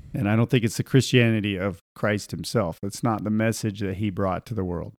 No. And I don't think it's the Christianity of Christ himself. It's not the message that he brought to the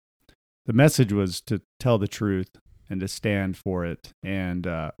world. The message was to tell the truth and to stand for it. And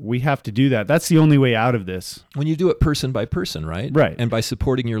we have to do that. That's the only way out of this. When you do it person by person, right? Right. And by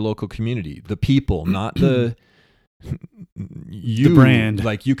supporting your local community, the people, not the the brand.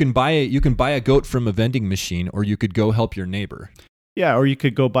 Like you can buy a goat from a vending machine, or you could go help your neighbor. Yeah, or you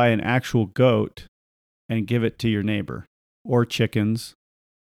could go buy an actual goat and give it to your neighbor, or chickens.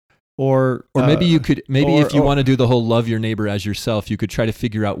 Or maybe you could, if you want to do the whole love your neighbor as yourself, you could try to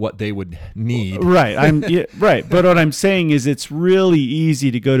figure out what they would need. Right. Right. But what I'm saying is it's really easy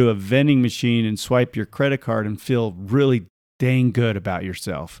to go to a vending machine and swipe your credit card and feel really dang good about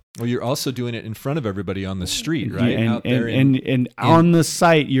yourself. Well, you're also doing it in front of everybody on the street, right? And, Out there and on the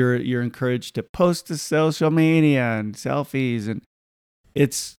site, you're encouraged to post to social media and selfies, and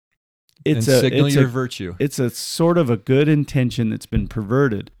it's signal your virtue. It's a sort of a good intention that's been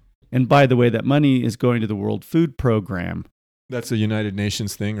perverted. And by the way, that money is going to the World Food Program. That's a United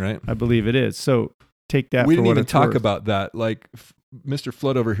Nations thing, right? I believe it is. So take that. We for didn't what even it's talk worth. about that. Like Mr.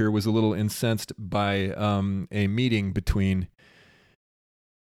 Flood over here was a little incensed by a meeting between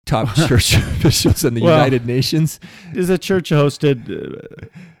top church officials and the United Nations. Is a church hosted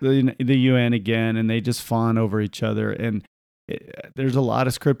the UN again, and they just fawn over each other. And there's a lot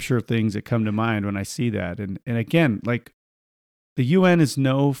of scripture things that come to mind when I see that. And again, like, the UN is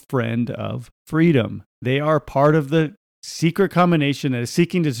no friend of freedom. They are part of the secret combination that is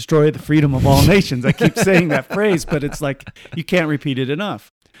seeking to destroy the freedom of all nations. I keep saying that phrase, but it's like you can't repeat it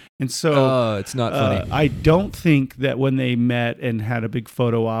enough. And so it's not funny. I don't think that when they met and had a big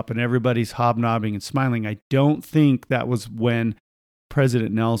photo op and everybody's hobnobbing and smiling, I don't think that was when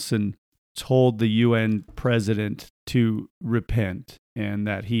President Nelson told the UN president to repent and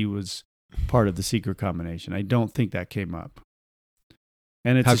that he was part of the secret combination. I don't think that came up.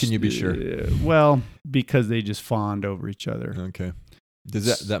 And it's How can you be sure? Well, because they just fawned over each other. Okay.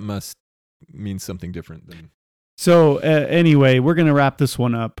 Does that must mean something different than? So anyway, we're going to wrap this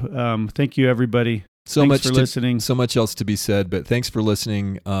one up. Thank you, everybody. Thanks for listening. So much else to be said, but thanks for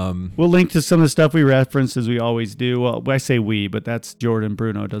listening. We'll link to some of the stuff we referenced as we always do. Well, I say we, but that's Jordan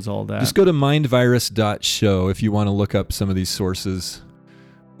Bruno does all that. Just go to mindvirus.show if you want to look up some of these sources,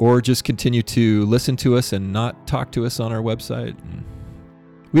 or just continue to listen to us and not talk to us on our website.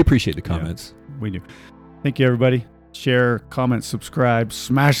 We appreciate the comments. Yeah, we do. Thank you, everybody. Share, comment, subscribe,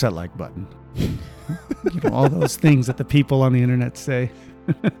 smash that like button. All those things that the people on the internet say.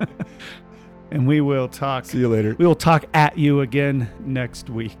 And we will talk. See you later. We will talk at you again next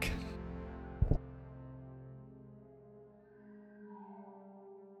week.